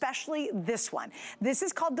awesome, especially this one. This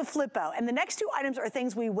is called the Flippo, and the next 2 items are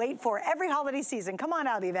things we wait for every holiday season. Come on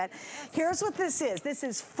out, Yvette. Here's what this is. This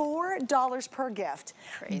is $4 per gift.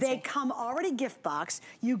 Crazy. They come already gift box.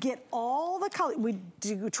 You get all the colors. We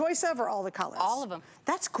do choice of or all the colors? All of them.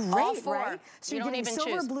 That's great, All 4. right? So You you're don't getting even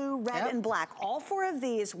silver, choose. blue, red, Yep. and black. All 4 of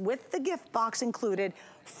these with the gift box included,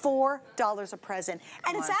 $4 a present.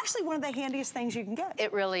 And it's actually one of the handiest things you can get.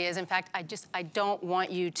 It really is. In fact, I don't want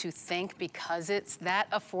you to think because it's that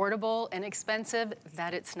affordable and expensive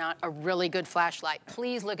that it's not a really good flashlight.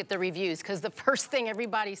 Please look at the reviews because the first thing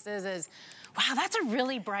everybody says is, wow, that's a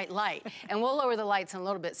really bright light. And we'll lower the lights in a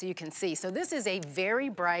little bit so you can see. So this is a very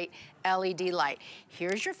bright LED light.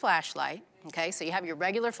 Here's your flashlight. Okay, so you have your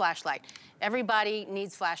regular flashlight. Everybody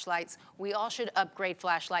needs flashlights. We all should upgrade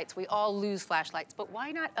flashlights. We all lose flashlights, but why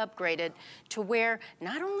not upgrade it to where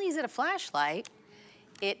not only is it a flashlight,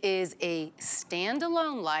 it is a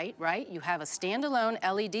standalone light, right? You have a standalone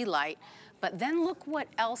LED light, but then look what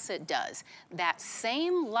else it does. That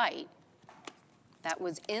same light that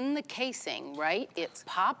was in the casing, right? It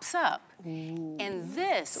pops up. And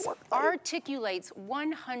this articulates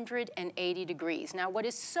 180 degrees. Now, what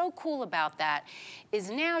is so cool about that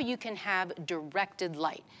is now you can have directed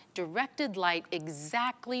light. Directed light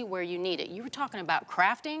exactly where you need it. You were talking about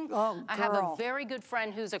crafting. Oh, I have a very good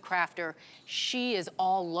friend who's a crafter. She is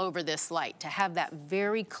all over this light to have that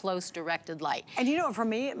very close directed light. And you know, for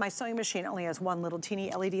me, my sewing machine only has one little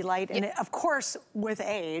teeny LED light. And it, of course, with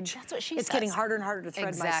age, That's what she it's says. getting harder and harder to thread my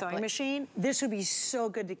Exactly. sewing machine. This would be so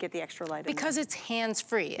good to get the extra light in Because there. it's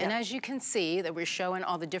hands-free. And as you can see that we're showing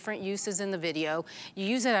all the different uses in the video, you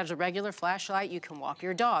use it as a regular flashlight, you can walk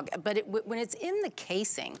your dog. But when it's in the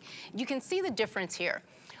casing, you can see the difference here.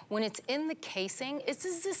 When it's in the casing, it's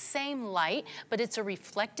the same light, but it's a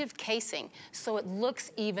reflective casing, so it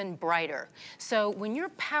looks even brighter. So when your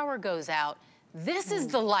power goes out, this is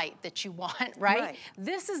the light that you want, right?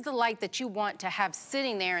 This is the light that you want to have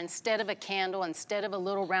sitting there instead of a candle, instead of a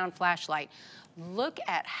little round flashlight. Look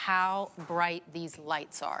at how bright these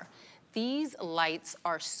lights are. These lights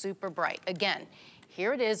are super bright. Again,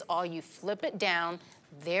 here it is, all you flip it down,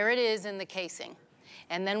 there it is in the casing.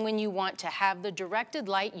 And then when you want to have the directed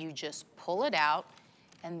light, you just pull it out.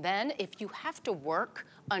 And then if you have to work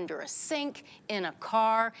under a sink, in a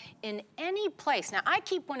car, in any place. Now, I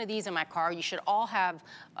keep one of these in my car. You should all have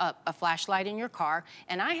a flashlight in your car.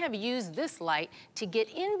 And I have used this light to get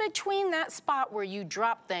in between that spot where you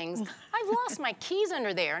drop things. I've lost my keys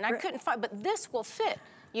under there and I couldn't find, but this will fit.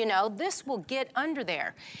 You know, this will get under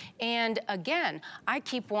there. And again, I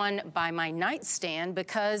keep one by my nightstand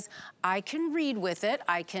because I can read with it.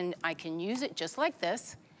 I can use it just like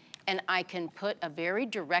this. And I can put a very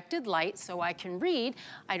directed light so I can read.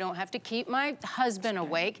 I don't have to keep my husband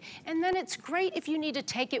awake. And then it's great if you need to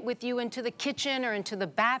take it with you into the kitchen or into the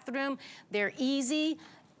bathroom. They're easy.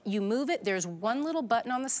 You move it, there's one little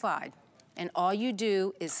button on the slide. And all you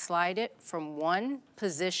do is slide it from one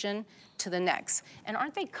position to the next. And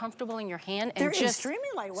aren't they comfortable in your hand? And They're just extremely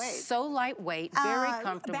lightweight. So lightweight, very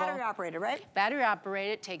comfortable. Battery operated, right? Battery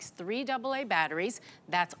operated, takes 3 AA batteries.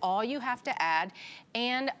 That's all you have to add.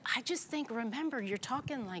 And I just think, remember, you're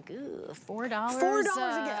talking like, $4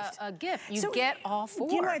 a gift. A gift. You So, get all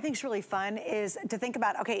 4. You know what I think is really fun is to think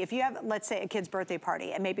about, okay, if you have, let's say, a kid's birthday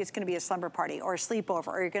party, and maybe it's gonna be a slumber party or a sleepover,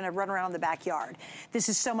 or you're gonna run around in the backyard. This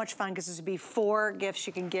is so much fun because this would be 4 gifts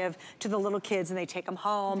you can give to the little kids, and they take them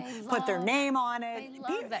home, put their name on it.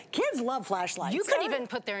 They love that. Kids love flashlights. You could even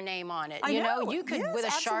put their name on it. You know, you could, yes, with a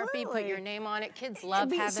absolutely. Sharpie, put your name on it. Kids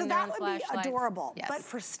love having their own flashlights. So that would be adorable. Yes. But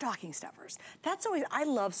for stocking stuffers, that's always, I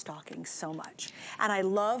love stockings so much. And I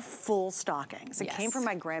love full stockings. It came from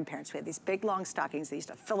my grandparents. We had these big, long stockings. They used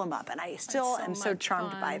to fill them up. And I still am so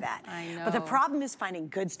charmed by that. I know. But the problem is finding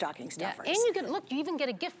good stocking stuffers. And you get, look, you even get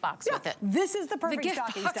a gift box with it. This is the perfect gift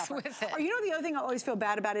stocking box stuffer. with it. Or you know the other thing I always feel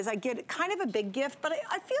bad about is I get kind of a big gift, but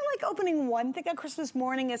I feel like opening one thing on Christmas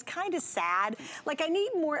morning is kind of sad. Like I need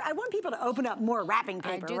more, I want people to open up more wrapping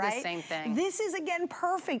paper, I do the same thing. This is, again,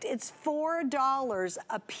 perfect. It's $4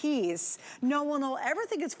 a piece. No one will ever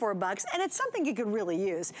think it's $4, and it's something you could really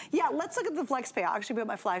use. Yeah, let's look at the flex pay. I'll actually put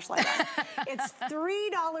my flashlight on. It's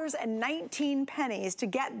 $3.19 to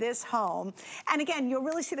get this home. And again, you'll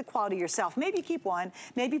really see the quality yourself. Maybe keep one,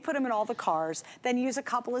 maybe put them in all the cars, then use a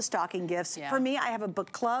couple of stocking gifts. For me, I have a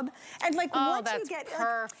book club. And like once you get,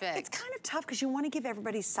 perfect. It's kind of tough because you want to give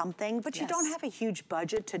everybody something, but you don't have a huge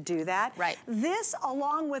budget to do that. Right. This,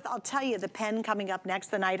 along with, I'll tell you, the pen coming up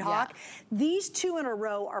next, the Nighthawk, these 2 in a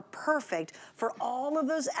row are perfect for all of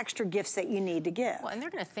those extra gifts that you need to give. Well, and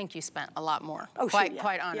they're going to think you spent a lot more. Oh,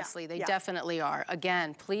 quite honestly, they definitely are.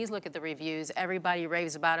 Again, please look at the reviews. Everybody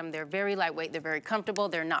raves about them. They're very lightweight. They're very comfortable.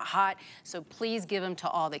 They're not hot. So please give them to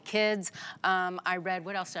all the kids. I read,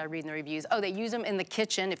 what else did I read in the reviews? Oh, they use them in the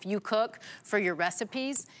kitchen if you cook for your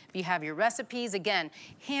recipes. If you have your recipes, again,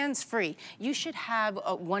 hands-free. You should have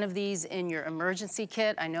one of these in your emergency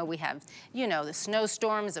kit. I know we have, you know, the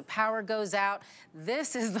snowstorms, the power goes out.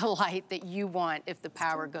 This is the light that you want if the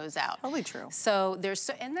power goes out. Totally true. So there's,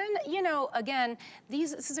 and then, you know, again,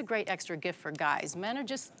 this is a great extra gift for guys. Men are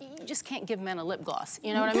just, you just can't give men a lip gloss.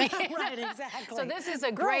 You know what I mean? Right, exactly. So this is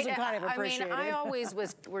a great, kind of appreciate it. I always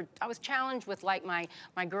was, I was challenged with like my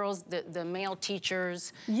girls, the male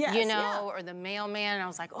teachers, Yes, you know, or the mailman, and I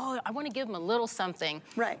was like, oh, I want to give them a little something.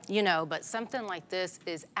 Right. You know, but something like this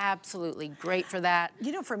is absolutely great for that.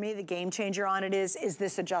 You know, for me, the game changer on it is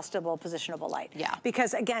this adjustable, positionable light. Yeah.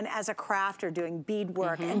 Because again, as a crafter doing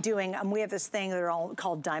beadwork and doing, we have this thing that are all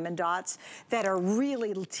called diamond dots that are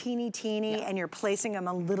really teeny, and you're placing them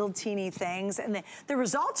on little teeny things. And the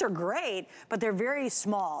results are great, but they're very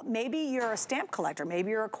small. Maybe you're a stamp collector.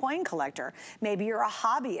 Maybe you're a coin collector. Maybe you're a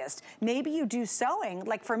hobbyist. Maybe you do sewing.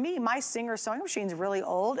 Like for me, my Singer sewing machine's really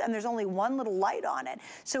old, and there's only one little light on it.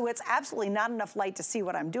 So it's absolutely not enough light to see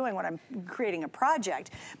what I'm doing when I'm creating a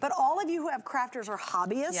project. But all of you who have crafters or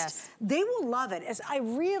hobbyists, they will love it. As I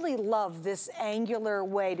really love this angular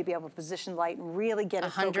way to be able to position light and really get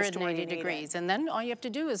it focused to where you need 180 degrees. And then all you have to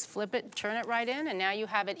do is flip it, turn it right in, and now you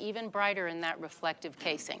have it even brighter in that reflective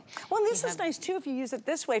casing. Well, and this is nice too if you use it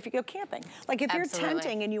this way, if you go camping. Like if you're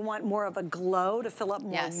tenting and you want more of a glow to fill up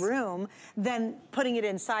more room, then putting it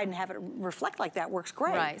inside and have it reflect like that works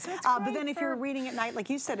great. Right. So it's but then if you're reading at night, like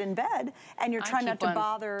you said, in bed, and you're trying not to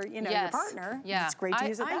bother, you know, your partner, it's great to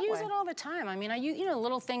use it that way. I use it all the time. I mean, you know,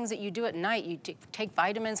 little things that you do at night. You take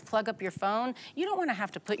vitamins, plug up your phone. You don't want to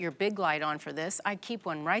have to put your big light on for this. I keep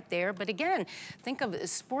one right there. But again, think of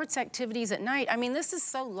sports activities at night. I mean, this is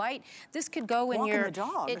so light. This could go in your, the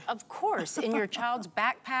dog. Of course, in your child's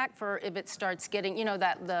backpack for if it starts getting, you know,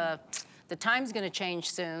 the time's going to change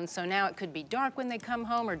soon, so now it could be dark when they come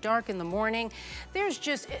home or dark in the morning. There's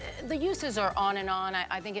just, the uses are on and on.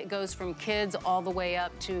 I think it goes from kids all the way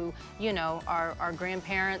up to, you know, our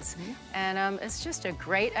grandparents. And it's just a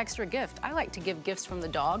great extra gift. I like to give gifts from the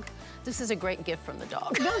dog. This is a great gift from the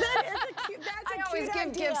dog. No, that is a cute, that's I always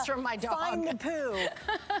give gifts from my dog. Find the poo.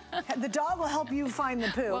 The dog will help you find the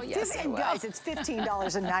poo. Well, yes, and guys, it's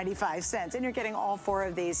 $15.95, and you're getting all 4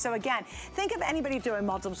 of these. So again, think of anybody doing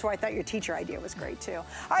multiple store. I thought your teacher idea was great too. All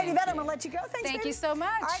right, Yvette, I'm gonna let you go. Thanks, Thank baby. you so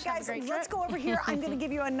much. All right, guys, let's go over here. I'm gonna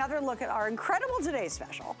give you another look at our incredible Today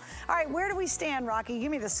special. All right, where do we stand, Rocky?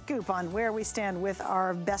 Give me the scoop on where we stand with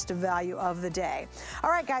our best of value of the day.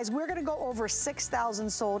 All right, guys, we're gonna go over 6,000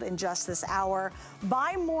 sold in just this hour.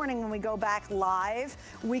 By morning, when we go back live,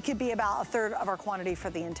 we could be about 1/3 of our quantity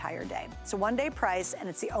for the entire entire day. It's a one-day price, and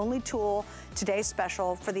it's the only tool today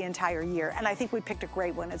special for the entire year. And I think we picked a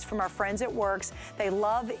great one. It's from our friends at Works. They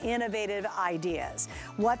love innovative ideas.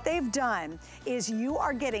 What they've done is you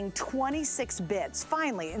are getting 26 bits.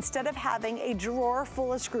 Finally, instead of having a drawer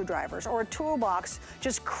full of screwdrivers or a toolbox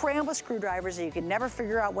just crammed with screwdrivers and you can never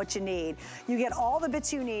figure out what you need, you get all the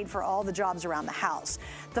bits you need for all the jobs around the house.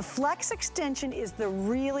 The Flex extension is the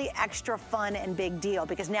really extra fun and big deal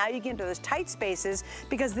because now you get into those tight spaces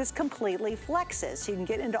because this completely flexes, so you can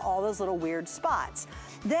get into all those little weird spots.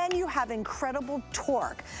 Then you have incredible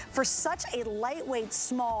torque. For such a lightweight,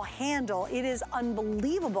 small handle, it is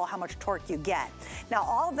unbelievable how much torque you get. Now,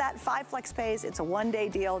 all of that 5 flex pays, it's a one-day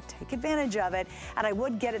deal. Take advantage of it, and I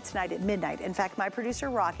would get it tonight at midnight. In fact, my producer,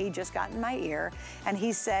 Rocky, just got in my ear, and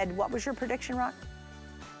he said, what was your prediction, Rock?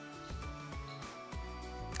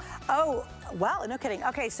 Oh, wow, no kidding.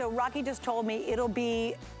 Okay, so Rocky just told me it'll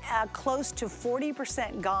be close to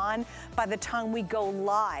 40% gone by the time we go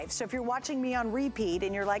live. So if you're watching me on repeat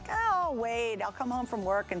and you're like, oh, wait, I'll come home from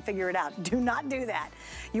work and figure it out. Do not do that.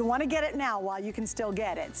 You want to get it now while you can still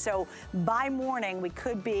get it. So by morning, we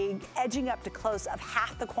could be edging up to close of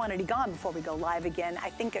half the quantity gone before we go live again, I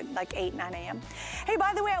think at like 8, 9 a.m. Hey,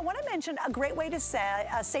 by the way, I want to mention a great way to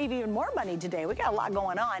save even more money today. We got a lot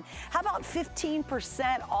going on. How about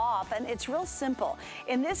 15% off? And it's real simple.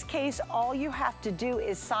 In this case, all you have to do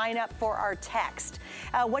is sign up for our text.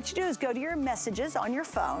 What you do is go to your messages on your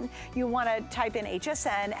phone. You want to type in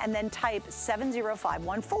HSN and then type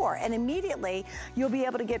 70514, and immediately you'll be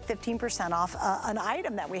able to get 15% off an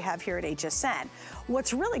item that we have here at HSN.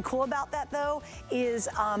 What's really cool about that, though, is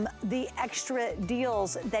the extra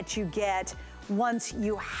deals that you get once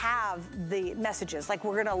you have the messages. Like,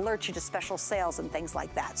 we're going to alert you to special sales and things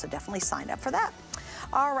like that, so definitely sign up for that.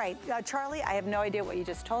 All right, Charlie, I have no idea what you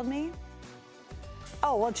just told me.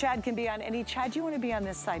 Oh, well, Chad can be on any. Chad, you want to be on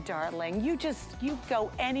this side, darling. You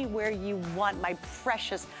go anywhere you want, my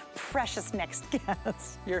precious, precious next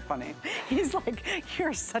guest. You're funny. He's like,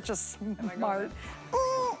 you're such a smart.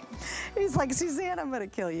 He's like, Suzanne, I'm going to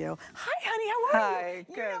kill you. Hi, honey, how are you? Hi,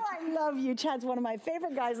 good. You know I love you. Chad's one of my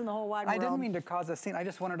favorite guys in the whole wide world. I didn't mean to cause a scene. I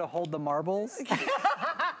just wanted to hold the marbles.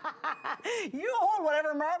 You hold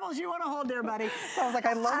whatever marbles you want to hold there, buddy. So I was like,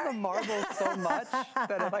 I love the marbles so much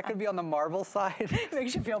that if I could be on the marble side. It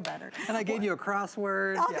makes you feel better. And I gave you a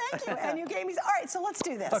crossword. Oh, yeah. Thank you. And you gave me, all right, so let's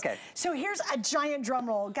do this. Okay. So here's a giant drum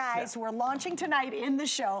roll. Guys, we're launching tonight in the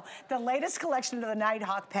show the latest collection of the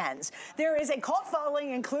Nighthawk pens. There is a cult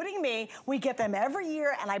following, including me. We get them every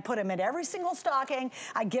year, and I put them in every single stocking.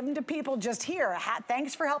 I give them to people just here.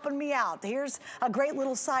 Thanks for helping me out. Here's a great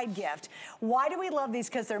little side gift. Why do we love these?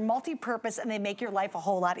 Because they're multi-purpose, and they make your life a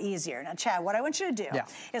whole lot easier. Now, Chad, what I want you to do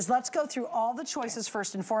is let's go through all the choices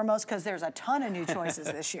first and foremost, because there's a ton of new choices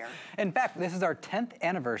this year. In fact, this is our 10th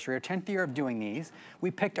anniversary, our 10th year of doing these.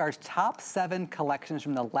 We picked our top 7 collections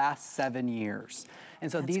from the last 7 years.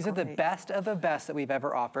 And so these are the best of the best that we've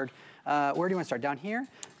ever offered. Where do you want to start? Down here?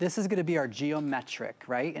 This is going to be our geometric,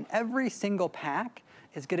 right? And every single pack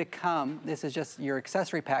is going to come, this is just your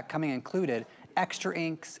accessory pack coming included, extra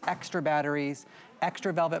inks, extra batteries,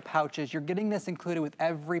 extra velvet pouches. You're getting this included with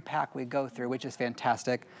every pack we go through, which is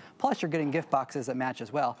fantastic. Plus, you're getting gift boxes that match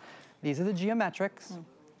as well. These are the geometrics.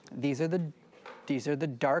 These are the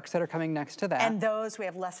darks that are coming next to that. And those, we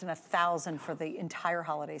have less than 1,000 for the entire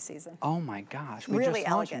holiday season. Oh my gosh. We really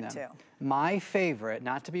just launched elegant, them. too. My favorite,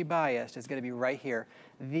 not to be biased, is going to be right here.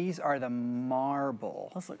 These are the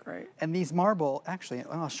marble. Those look great. And these marble, actually,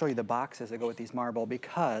 I'll show you the boxes that go with these marble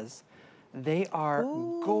because they are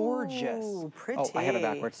gorgeous. Pretty. Oh, I have it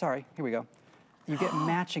backwards. Sorry. Here we go. You get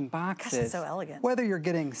matching boxes. Gosh, that's so elegant. Whether you're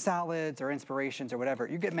getting salads or inspirations or whatever,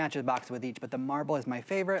 you get matching boxes with each, but the marble is my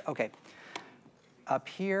favorite. Okay. Up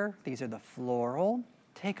here, these are the floral.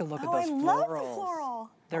 Take a look at those florals. I love the floral.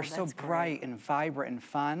 They're so bright and vibrant and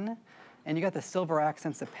fun. And you got the silver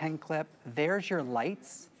accents, the pen clip. There's your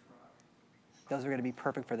lights. Those are going to be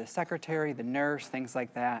perfect for the secretary, the nurse, things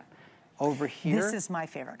like that. Over here. This is my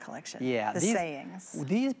favorite collection. Yeah. The sayings.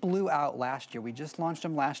 These blew out last year. We just launched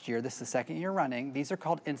them last year. This is the second year running. These are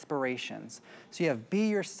called inspirations. So you have be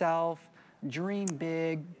yourself, dream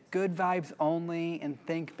big, good vibes only, and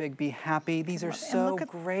think big, be happy. These are so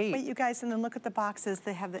great. Wait, you guys, and then look at the boxes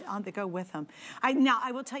they have that go with them. Now,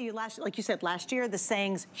 I will tell you, like you said, last year, the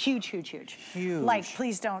sayings, huge, huge, huge. Huge. Like,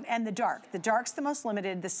 please don't. And the dark. The dark's the most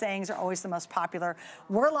limited. The sayings are always the most popular.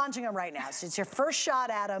 We're launching them right now. So it's your first shot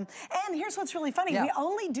at them. And here's what's really funny. We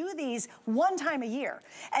only do these one time a year.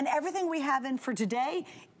 And everything we have in for today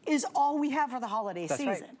is all we have for the holiday That's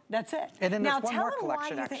season. right. That's it. And then now there's one tell more them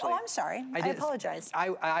collection, why you think, actually. oh, I'm sorry. I apologize.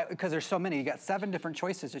 Because there's so many. You got 7 different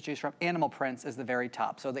choices to choose from. Animal prints is the very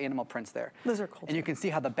top, so the animal prints there. Those are cool. And you can see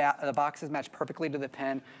how the boxes match perfectly to the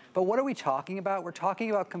pen. But what are we talking about? We're talking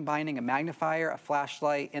about combining a magnifier, a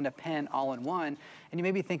flashlight, and a pen all in one. And you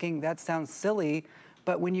may be thinking, that sounds silly.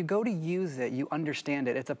 But when you go to use it, you understand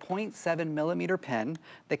it. It's a 0.7 millimeter pen.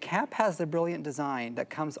 The cap has the brilliant design that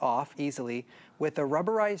comes off easily with a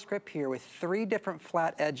rubberized grip here with 3 different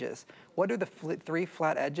flat edges. What do the 3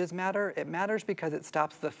 flat edges matter? It matters because it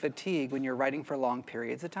stops the fatigue when you're writing for long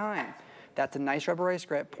periods of time. That's a nice rubberized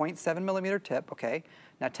grip, 0.7 millimeter tip, okay?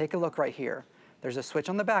 Now take a look right here. There's a switch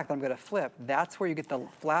on the back that I'm gonna flip. That's where you get the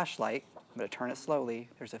flashlight. I'm gonna turn it slowly.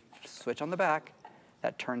 There's a switch on the back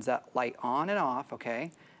that turns that light on and off, okay?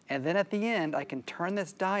 And then at the end, I can turn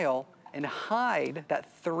this dial and hide that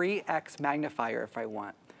 3x magnifier if I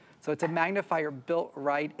want. So it's a magnifier built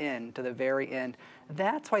right in to the very end.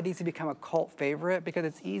 That's why these have become a cult favorite, because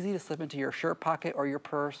it's easy to slip into your shirt pocket or your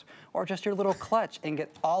purse or just your little clutch and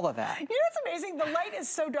get all of that. You know what's amazing? The light is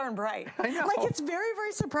so darn bright. I know. Like, it's very,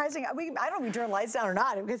 very surprising. I don't know if we turn lights down or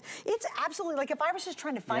not, because it's absolutely, like, if I was just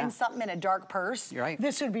trying to find something in a dark purse, You're right.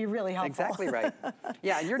 This would be really helpful. Exactly right.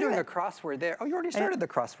 Yeah, and you're doing a crossword there. Oh, you already started the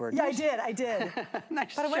crossword. Yeah, I did.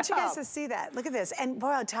 Nice But I want you guys job. to see that. Look at this. And boy,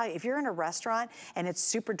 I'll tell you, if you're in a restaurant and it's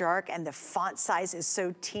super dark and the font size is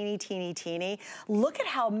so teeny, teeny, teeny, look at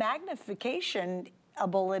how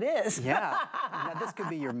magnification-able it is. Yeah. Now, this could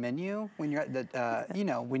be your menu when you're at the, you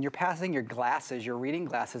know, when you're passing your glasses, your reading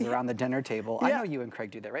glasses around the dinner table. I know you and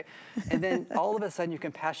Craig do that, right? And then all of a sudden you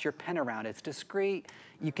can pass your pen around. It's discreet.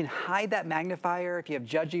 You can hide that magnifier. If you have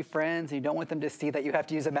judgy friends and you don't want them to see that you have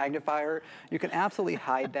to use a magnifier, you can absolutely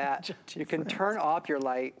hide that. You can turn off your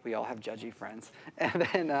light. We all have judgy friends. And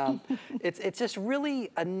then it's just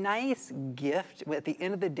really a nice gift at the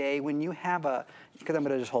end of the day when you have a, because I'm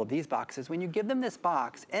gonna just hold these boxes, when you give them this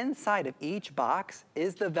box, inside of each box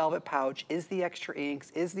is the velvet pouch, is the extra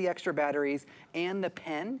inks, is the extra batteries, and the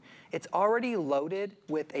pen. It's already loaded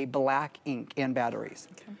with a black ink and batteries.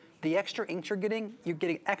 Okay. The extra inks you're getting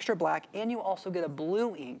extra black, and you also get a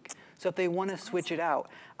blue ink. So if they want to switch it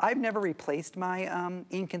out. I've never replaced my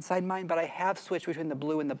ink inside mine, but I have switched between the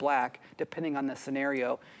blue and the black, depending on the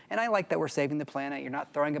scenario. And I like that we're saving the planet. You're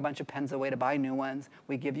not throwing a bunch of pens away to buy new ones.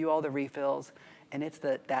 We give you all the refills. And it's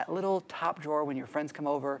that little top drawer when your friends come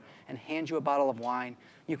over and hand you a bottle of wine.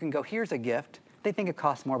 You can go, here's a gift. They think it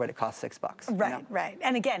costs more, but it costs $6. Right, you know? right.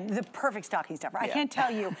 And again, the perfect stocking stuffer. I can't tell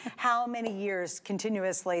you how many years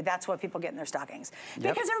continuously that's what people get in their stockings.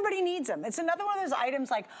 Because everybody needs them. It's another one of those items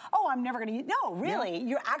like, oh, I'm never gonna use, no, really,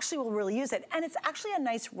 you actually will really use it. And it's actually a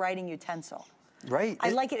nice writing utensil. Right. I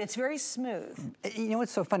like it. It's very smooth. You know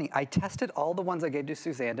what's so funny? I tested all the ones I gave to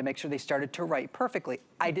Suzanne to make sure they started to write perfectly.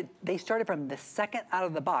 They started from the second out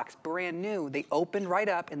of the box, brand new. They opened right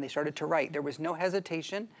up and they started to write. There was no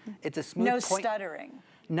hesitation. It's a smooth point. No stuttering.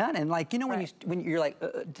 None. And like, you know, when you're like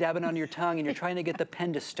dabbing on your tongue and you're trying to get the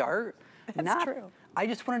pen to start. That's true. I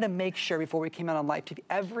just wanted to make sure before we came out on live TV,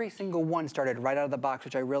 every single one started right out of the box,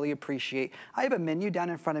 which I really appreciate. I have a menu down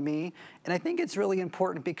in front of me, and I think it's really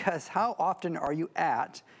important because how often are you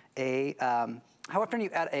at a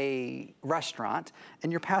restaurant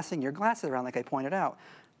and you're passing your glasses around like I pointed out?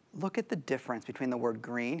 Look at the difference between the word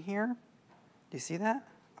green here. Do you see that?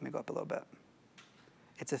 Let me go up a little bit.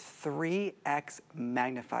 It's a 3x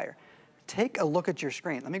magnifier. Take a look at your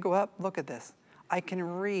screen. Let me go up, look at this. I can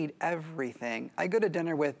read everything. I go to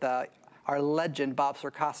dinner with our legend, Bob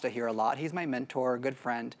Circosta, here a lot. He's my mentor, a good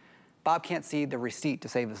friend. Bob can't see the receipt to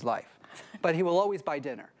save his life, but he will always buy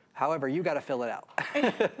dinner. However, you got to fill it out.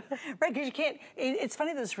 Right, because you can't, it's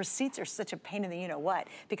funny, those receipts are such a pain in the you-know-what,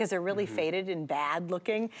 because they're really faded and bad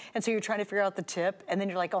looking, and so you're trying to figure out the tip, and then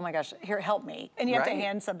you're like, oh my gosh, here, help me, and you have to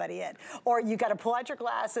hand somebody it. Or you got to pull out your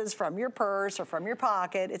glasses from your purse or from your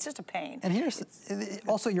pocket. It's just a pain. And here's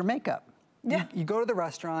also your makeup. Yeah. You go to the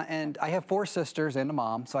restaurant, and I have 4 sisters and a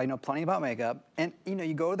mom, so I know plenty about makeup. And you know,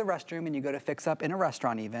 you go to the restroom and you go to fix up in a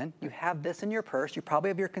restaurant even. You have this in your purse. You probably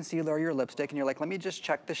have your concealer or your lipstick, and you're like, let me just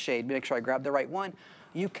check the shade, make sure I grab the right one.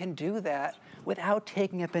 You can do that without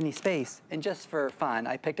taking up any space. And just for fun,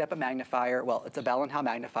 I picked up a magnifier. Well, it's a Bell & Howell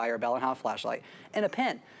magnifier, a Bell & Howell flashlight, and a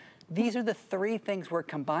pen. These are the 3 things we're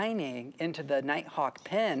combining into the Nighthawk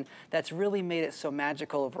pen that's really made it so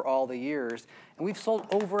magical over all the years. And we've sold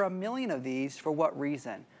over 1 million of these. For what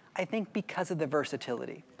reason? I think because of the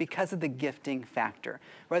versatility, because of the gifting factor.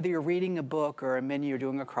 Whether you're reading a book or a menu or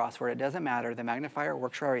doing a crossword, it doesn't matter. The magnifier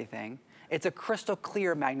works for everything. It's a crystal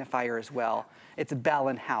clear magnifier as well. It's Bell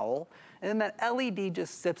and Howell. And then that LED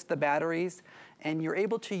just sips the batteries, and you're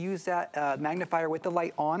able to use that magnifier with the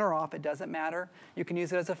light on or off. It doesn't matter. You can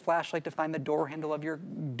use it as a flashlight to find the door handle of your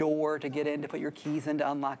door, to get in, to put your keys in,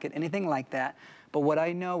 to unlock it, anything like that. But what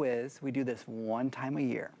I know is we do this one time a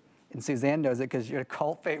year. And Suzanne knows it because you're a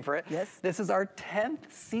cult favorite. Yes. This is our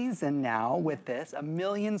 10th season now with this, 1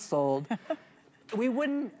 million sold. We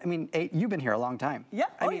wouldn't, I mean, you've been here a long time. Yeah,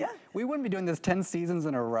 I mean, we wouldn't be doing this 10 seasons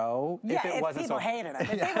in a row if it wasn't so. People hated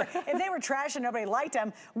them. If they were trash and nobody liked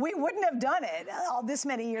them, we wouldn't have done it all this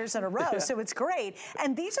many years in a row. So it's great.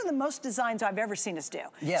 And these are the most designs I've ever seen us do.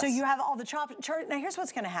 Yes. So you have all the chart. Now here's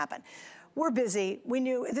what's going to happen. We're busy. We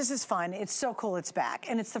knew this is fun. It's so cool it's back.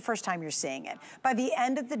 And it's the first time you're seeing it. By the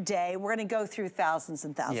end of the day, we're going to go through thousands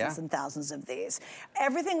and thousands and thousands of these.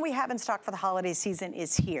 Everything we have in stock for the holiday season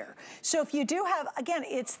is here. So if you do have, again,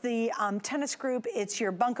 it's the tennis group, it's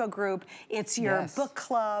your bunko group, it's your book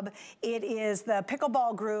club, it is the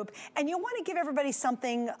pickleball group, and you want to give everybody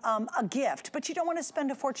something, a gift, but you don't want to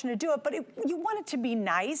spend a fortune to do it, but you want it to be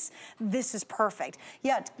nice. This is perfect.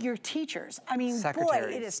 Yet your teachers, I mean, boy,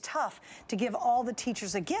 it is tough to give all the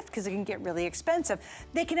teachers a gift because it can get really expensive.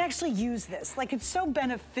 They can actually use this. Like, it's so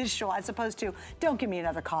beneficial as opposed to, don't give me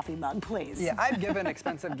another coffee mug, please. Yeah, I've given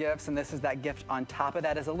expensive gifts, and this is that gift on top of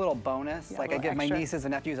that as a little bonus. Like, I give my nieces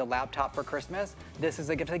and nephews a laptop for Christmas. This is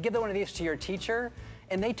a gift. I give one of these to your teacher,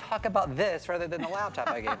 and they talk about this rather than the laptop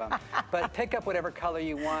I gave them. But pick up whatever color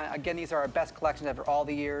you want. Again, these are our best collections after all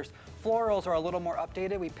the years. Florals are a little more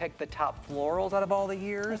updated. We picked the top florals out of all the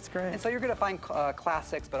years. That's great. And so you're going to find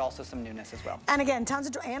classics, but also some newness as well. And again, tons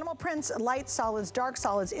of animal prints, light solids, dark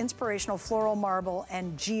solids, inspirational, floral marble,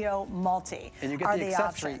 and geo multi. And you get the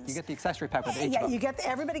accessory. You get the accessory pack with each book. You get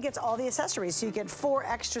everybody gets all the accessories. So you get 4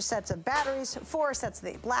 extra sets of batteries, 4 sets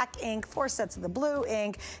of the black ink, 4 sets of the blue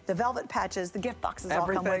ink, the velvet patches, the gift boxes all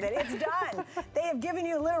come with it. It's done. They have given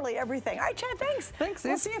you literally everything. All right, Chad, thanks. Thanks.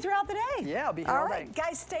 We'll see you throughout the day. Yeah, I'll be here all right,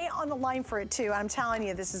 guys, stay on the line for it too. I'm telling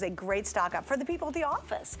you, this is a great stock up for the people at the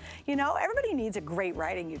office. You know, everybody needs a great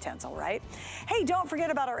writing utensil, right? Hey, don't forget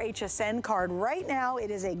about our HSN card. Right now, it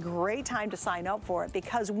is a great time to sign up for it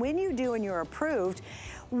because when you do and you're approved,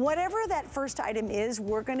 whatever that first item is,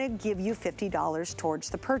 we're going to give you $50 towards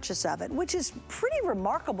the purchase of it, which is pretty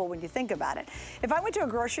remarkable when you think about it. If I went to a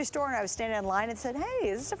grocery store and I was standing in line and said, hey,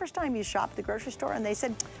 is this the first time you shopped at the grocery store? And they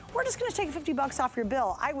said, we're just going to take $50 off your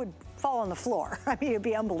bill, I would fall on the floor. I mean, it'd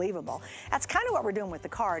be unbelievable. That's kind of what we're doing with the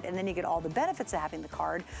card. And then you get all the benefits of having the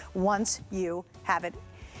card once you have it.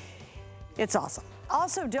 It's awesome.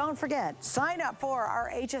 Also, don't forget, sign up for our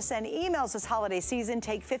HSN emails this holiday season.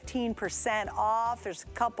 Take 15% off. There's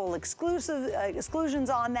a couple exclusions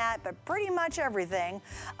on that, but pretty much everything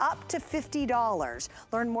up to $50.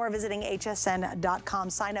 Learn more visiting hsn.com.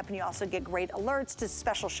 Sign up, and you also get great alerts to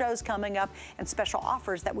special shows coming up and special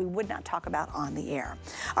offers that we would not talk about on the air.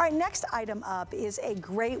 All right, next item up is a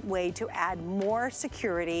great way to add more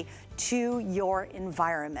security to your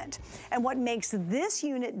environment. And what makes this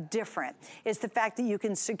unit different is the fact that you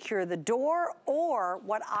can secure the door, or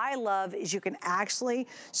what I love is you can actually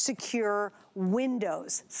secure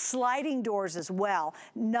windows, sliding doors as well,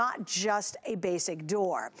 not just a basic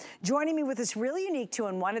door. Joining me with this really unique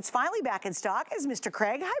 2-in-1, it's finally back in stock, is Mr.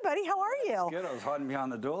 Craig. Hi, buddy, how are you? Good, I was hiding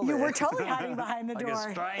behind the door You there. were totally hiding behind the door. Like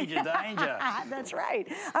a stranger danger. That's right.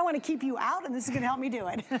 I want to keep you out, and this is going to help me do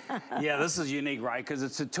it. Yeah, this is unique, right? Because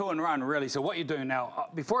it's a 2-in-1, really. So what you're doing now,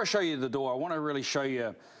 before I show you the door, I want to really show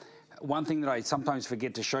you one thing that I sometimes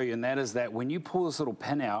forget to show you, and that is that when you pull this little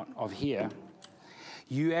pin out of here,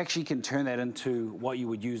 you actually can turn that into what you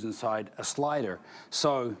would use inside a slider.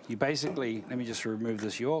 So you basically, let me just remove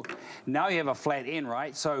this York. Now you have a flat end,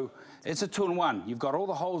 right? So it's a 2-in-1. You've got all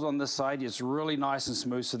the holes on this side. It's really nice and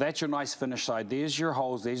smooth. So that's your nice finish side. There's your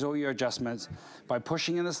holes. There's all your adjustments. By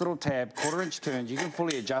pushing in this little tab, 1/4-inch turns, you can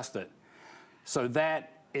fully adjust it. So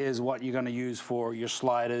that is what you're going to use for your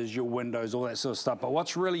sliders, your windows, all that sort of stuff. But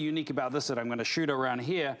what's really unique about this that I'm going to shoot around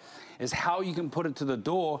here is how you can put it to the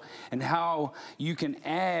door and how you can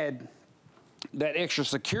add that extra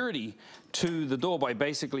security to the door by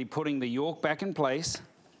basically putting the York back in place,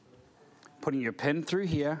 putting your pin through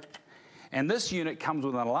here, and this unit comes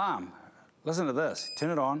with an alarm. Listen to this. Turn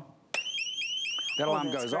it on. That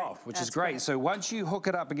alarm goes off, which is great. So once you hook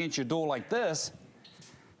it up against your door like this,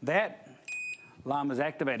 that alarm is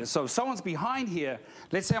activated. So if someone's behind here,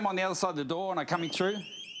 let's say I'm on the other side of the door and I'm coming through,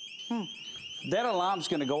 that alarm's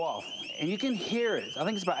going to go off. And you can hear it. I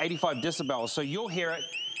think it's about 85 decibels. So you'll hear it.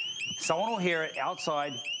 Someone will hear it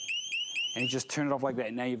outside. and you just turn it off like that,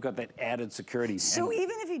 and now you've got that added security. So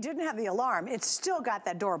even if you didn't have the alarm, it's still got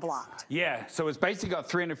that door blocked. Yeah, so it's basically got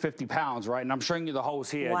 350 pounds, right? And I'm showing you the holes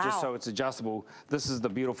here just so it's adjustable. This is the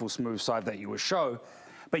beautiful smooth side that you will show.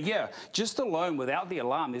 But yeah, just alone without the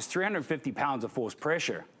alarm, there's 350 pounds of force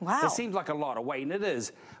pressure. Wow. It seems like a lot of weight, and it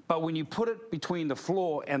is. But when you put it between the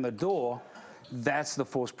floor and the door, that's the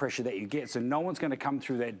force pressure that you get. So no one's gonna come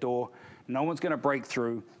through that door. No one's gonna break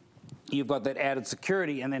through. You've got that added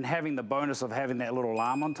security, and then having the bonus of having that little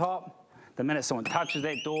alarm on top. The minute someone touches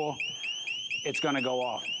that door, it's gonna go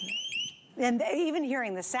off. And even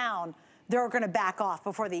hearing the sound, they're gonna back off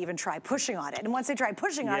before they even try pushing on it. And once they try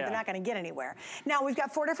pushing on it, they're not gonna get anywhere. Now, we've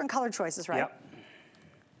got 4 different color choices, right?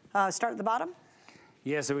 Yep. Start at the bottom.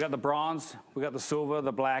 Yeah, so we got the bronze, we got the silver,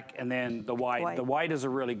 the black, and then the white. The white is a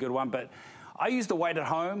really good one, but I use the white at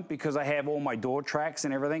home because I have all my door tracks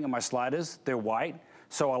and everything, and my sliders, they're white.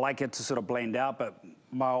 So I like it to sort of blend out, but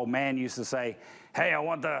my old man used to say, hey, I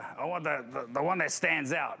want the one that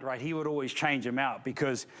stands out, right? He would always change them out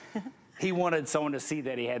because he wanted someone to see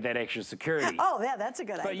that he had that extra security. Oh, yeah, that's a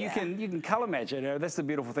good idea. But you can color match it. That's the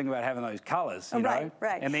beautiful thing about having those colors, you know?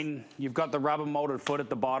 Right. And then you've got the rubber molded foot at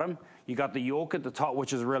the bottom. You got the York at the top,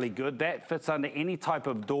 which is really good. That fits under any type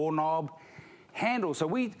of doorknob handle. So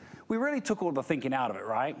we really took all the thinking out of it,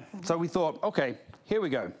 right? So we thought, okay, here we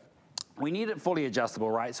go. We need it fully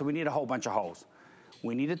adjustable, right? So we need a whole bunch of holes.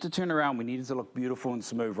 We need it to turn around. We need it to look beautiful and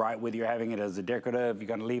smooth, right? Whether you're having it as a decorative, you're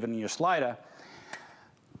gonna leave it in your slider.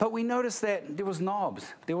 But we noticed that there was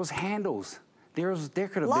knobs, there was handles, there was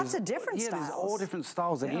decorative. Lots of different styles. Yeah, there's all different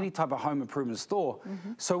styles in any type of home improvement store.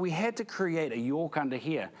 So we had to create a York under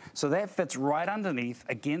here. So that fits right underneath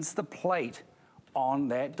against the plate on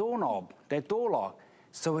that doorknob, that door lock.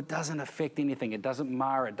 So it doesn't affect anything. It doesn't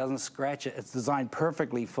mar it, doesn't scratch it. It's designed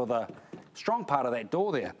perfectly for the strong part of that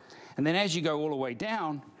door there. And then as you go all the way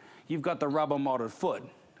down, you've got the rubber molded foot.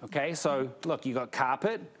 Okay, so look, you got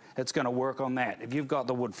carpet, it's gonna work on that. If you've got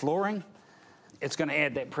the wood flooring, it's gonna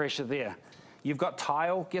add that pressure there. You've got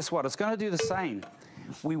tile, guess what? It's gonna do the same.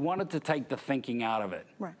 We wanted to take the thinking out of it.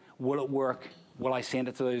 Right. Will it work? Will I send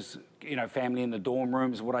it to those, family in the dorm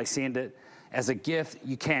rooms? Would I send it as a gift?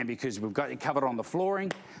 You can, because we've got it covered on the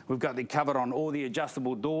flooring. We've got it covered on all the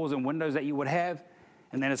adjustable doors and windows that you would have.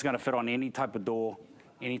 And then it's gonna fit on any type of door,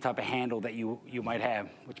 any type of handle that you might have,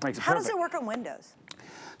 which makes it perfect. How does it work on windows?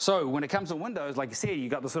 So when it comes to windows, like you said, you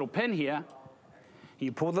got this little pin here.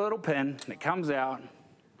 You pull the little pin, and it comes out.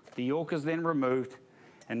 The York is then removed,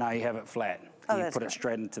 and now you have it flat. Oh, you that's put great. it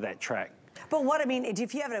straight into that track. But what I mean,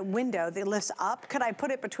 if you have a window that lifts up, could I put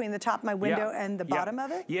it between the top of my window and the bottom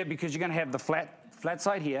of it? Yeah, because you're gonna have the flat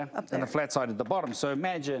side here and the flat side at the bottom. So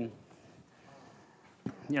imagine,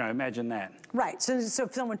 imagine that. Right, so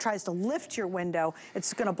if someone tries to lift your window,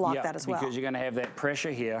 it's gonna block that as well. Because you're gonna have that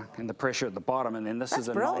pressure here and the pressure at the bottom, and then this is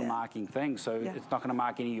a non-marking thing, so it's not gonna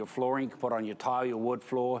mark any of your flooring. You can put on your tile, your wood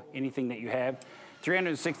floor, anything that you have.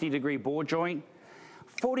 360-degree bore joint,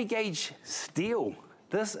 40 gauge steel.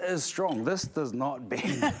 This is strong. This does not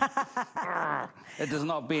bend. It does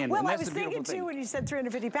not bend. Well, and I that's was the beautiful thinking too thing. when you said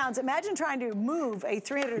 350 pounds, imagine trying to move a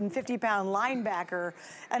 350-pound linebacker,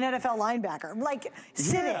 an NFL linebacker, like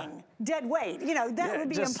sitting, dead weight. That would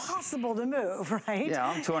be impossible to move, right? Yeah,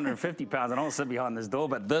 I'm 250 pounds. I don't sit behind this door,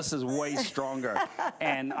 but this is way stronger.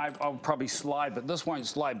 And I'll probably slide, but this won't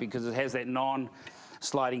slide because it has that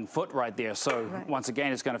non-sliding foot right there. So once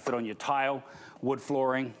again, it's gonna fit on your tile, wood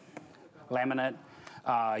flooring, laminate,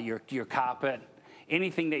 your carpet,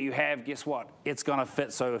 anything that you have, guess what? It's gonna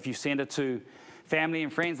fit. So if you send it to family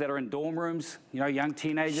and friends that are in dorm rooms, young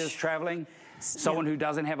teenagers traveling, someone who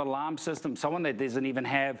doesn't have an alarm system, someone that doesn't even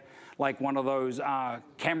have like one of those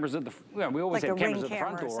cameras at the, we always have cameras at the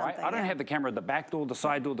front door, right? I don't have the camera at the back door, the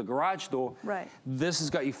side door, the garage door. Right. This has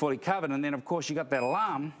got you fully covered. And then of course you got that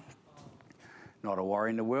alarm. Not a worry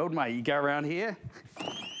in the world, mate. You go around here.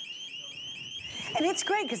 And it's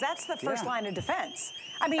great because that's the first line of defense.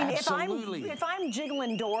 I mean, if I'm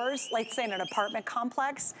jiggling doors, let's say in an apartment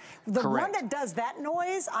complex, the one that does that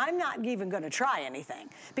noise, I'm not even going to try anything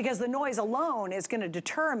because the noise alone is going to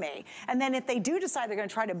deter me. And then if they do decide they're going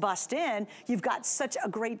to try to bust in, you've got such a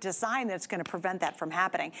great design that's going to prevent that from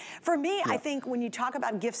happening. For me, I think when you talk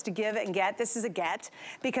about gifts to give and get, this is a get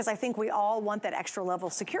because I think we all want that extra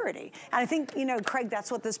level security. And I think, Craig,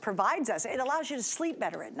 that's what this provides us. It allows you to sleep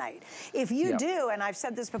better at night. If you do, and I've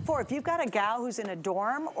said this before, if you've got a gal who's in a dorm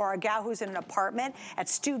dorm or a gal who's in an apartment, at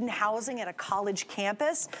student housing, at a college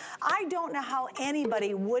campus. I don't know how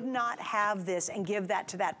anybody would not have this and give that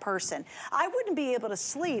to that person. I wouldn't be able to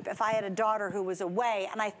sleep if I had a daughter who was away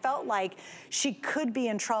and I felt like she could be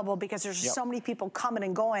in trouble because there's so many people coming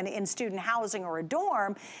and going in student housing or a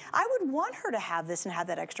dorm. I would want her to have this and have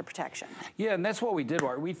that extra protection. Yeah, and that's what we did,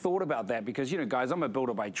 right? We thought about that because, you know, guys, I'm a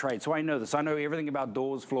builder by trade, so I know this. I know everything about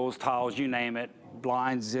doors, floors, tiles, you name it,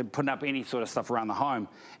 blinds, putting up any sort of stuff around the home.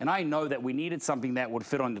 And I know that we needed something that would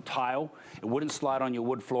fit on the tile. It wouldn't slide on your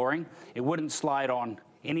wood flooring. It wouldn't slide on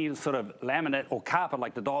any sort of laminate or carpet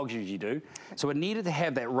like the dogs usually do. So it needed to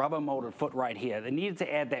have that rubber molded foot right here. It needed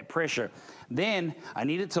to add that pressure. Then I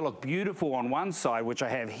needed to look beautiful on one side, which I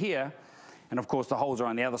have here. And of course the holes are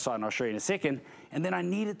on the other side and I'll show you in a second. And then I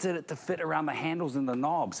needed to fit around the handles and the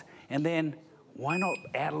knobs. And then why not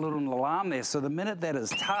add a little alarm there? So the minute that is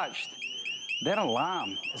touched, that alarm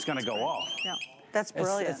is gonna go off. Yeah, that's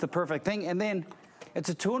brilliant. It's the perfect thing. And then it's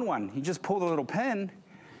a two-in-one. You just pull the little pin,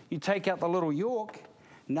 you take out the little York,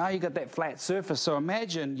 now you got that flat surface. So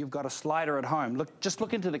imagine you've got a slider at home. Just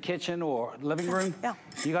look into the kitchen or living room. Yeah.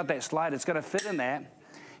 You got that slider, it's gonna fit in that.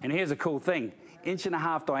 And here's a cool thing. 1.5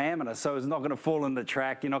 inch diameter, so it's not gonna fall in the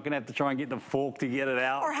track. You're not gonna have to try and get the fork to get it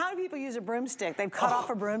out. Or how do people use a broomstick? They've cut off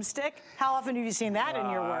a broomstick. How often have you seen that in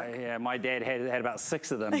your work? Yeah, my dad had about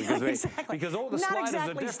 6 of them because, Exactly. because all the Not sliders exactly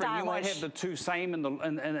are different. stylish. You might have the two same in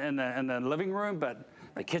the living room, but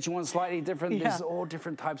the kitchen one's slightly different. Yeah. There's all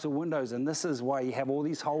different types of windows, and this is why you have all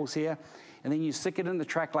these holes here. And then you stick it in the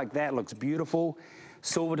track like that. It looks beautiful.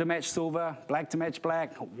 Silver to match silver, black to match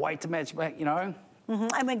black, white to match black, you know.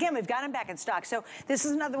 And again, we've got them back in stock. So this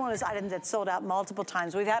is another one of those items that's sold out multiple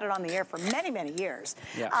times. We've had it on the air for many, many years.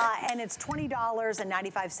 Yeah. And it's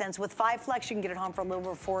 $20.95. With 5 flex, you can get it home for a little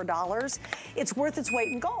over $4. It's worth its weight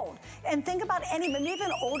in gold. And think about maybe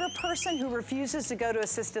an older person who refuses to go to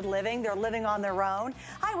assisted living. They're living on their own.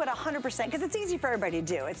 I would 100%, because it's easy for everybody to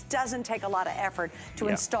do. It doesn't take a lot of effort to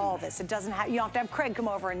install this. It doesn't have, you don't have to have Craig come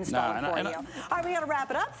over and install it for you. All right, we got to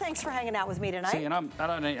wrap it up. Thanks for hanging out with me tonight. See, and I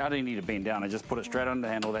don't need to bend down. I just put it straight on the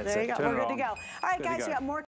handle. That's there it. you go. Turn We're it good to on. go. All right, Good to guys, go. we got more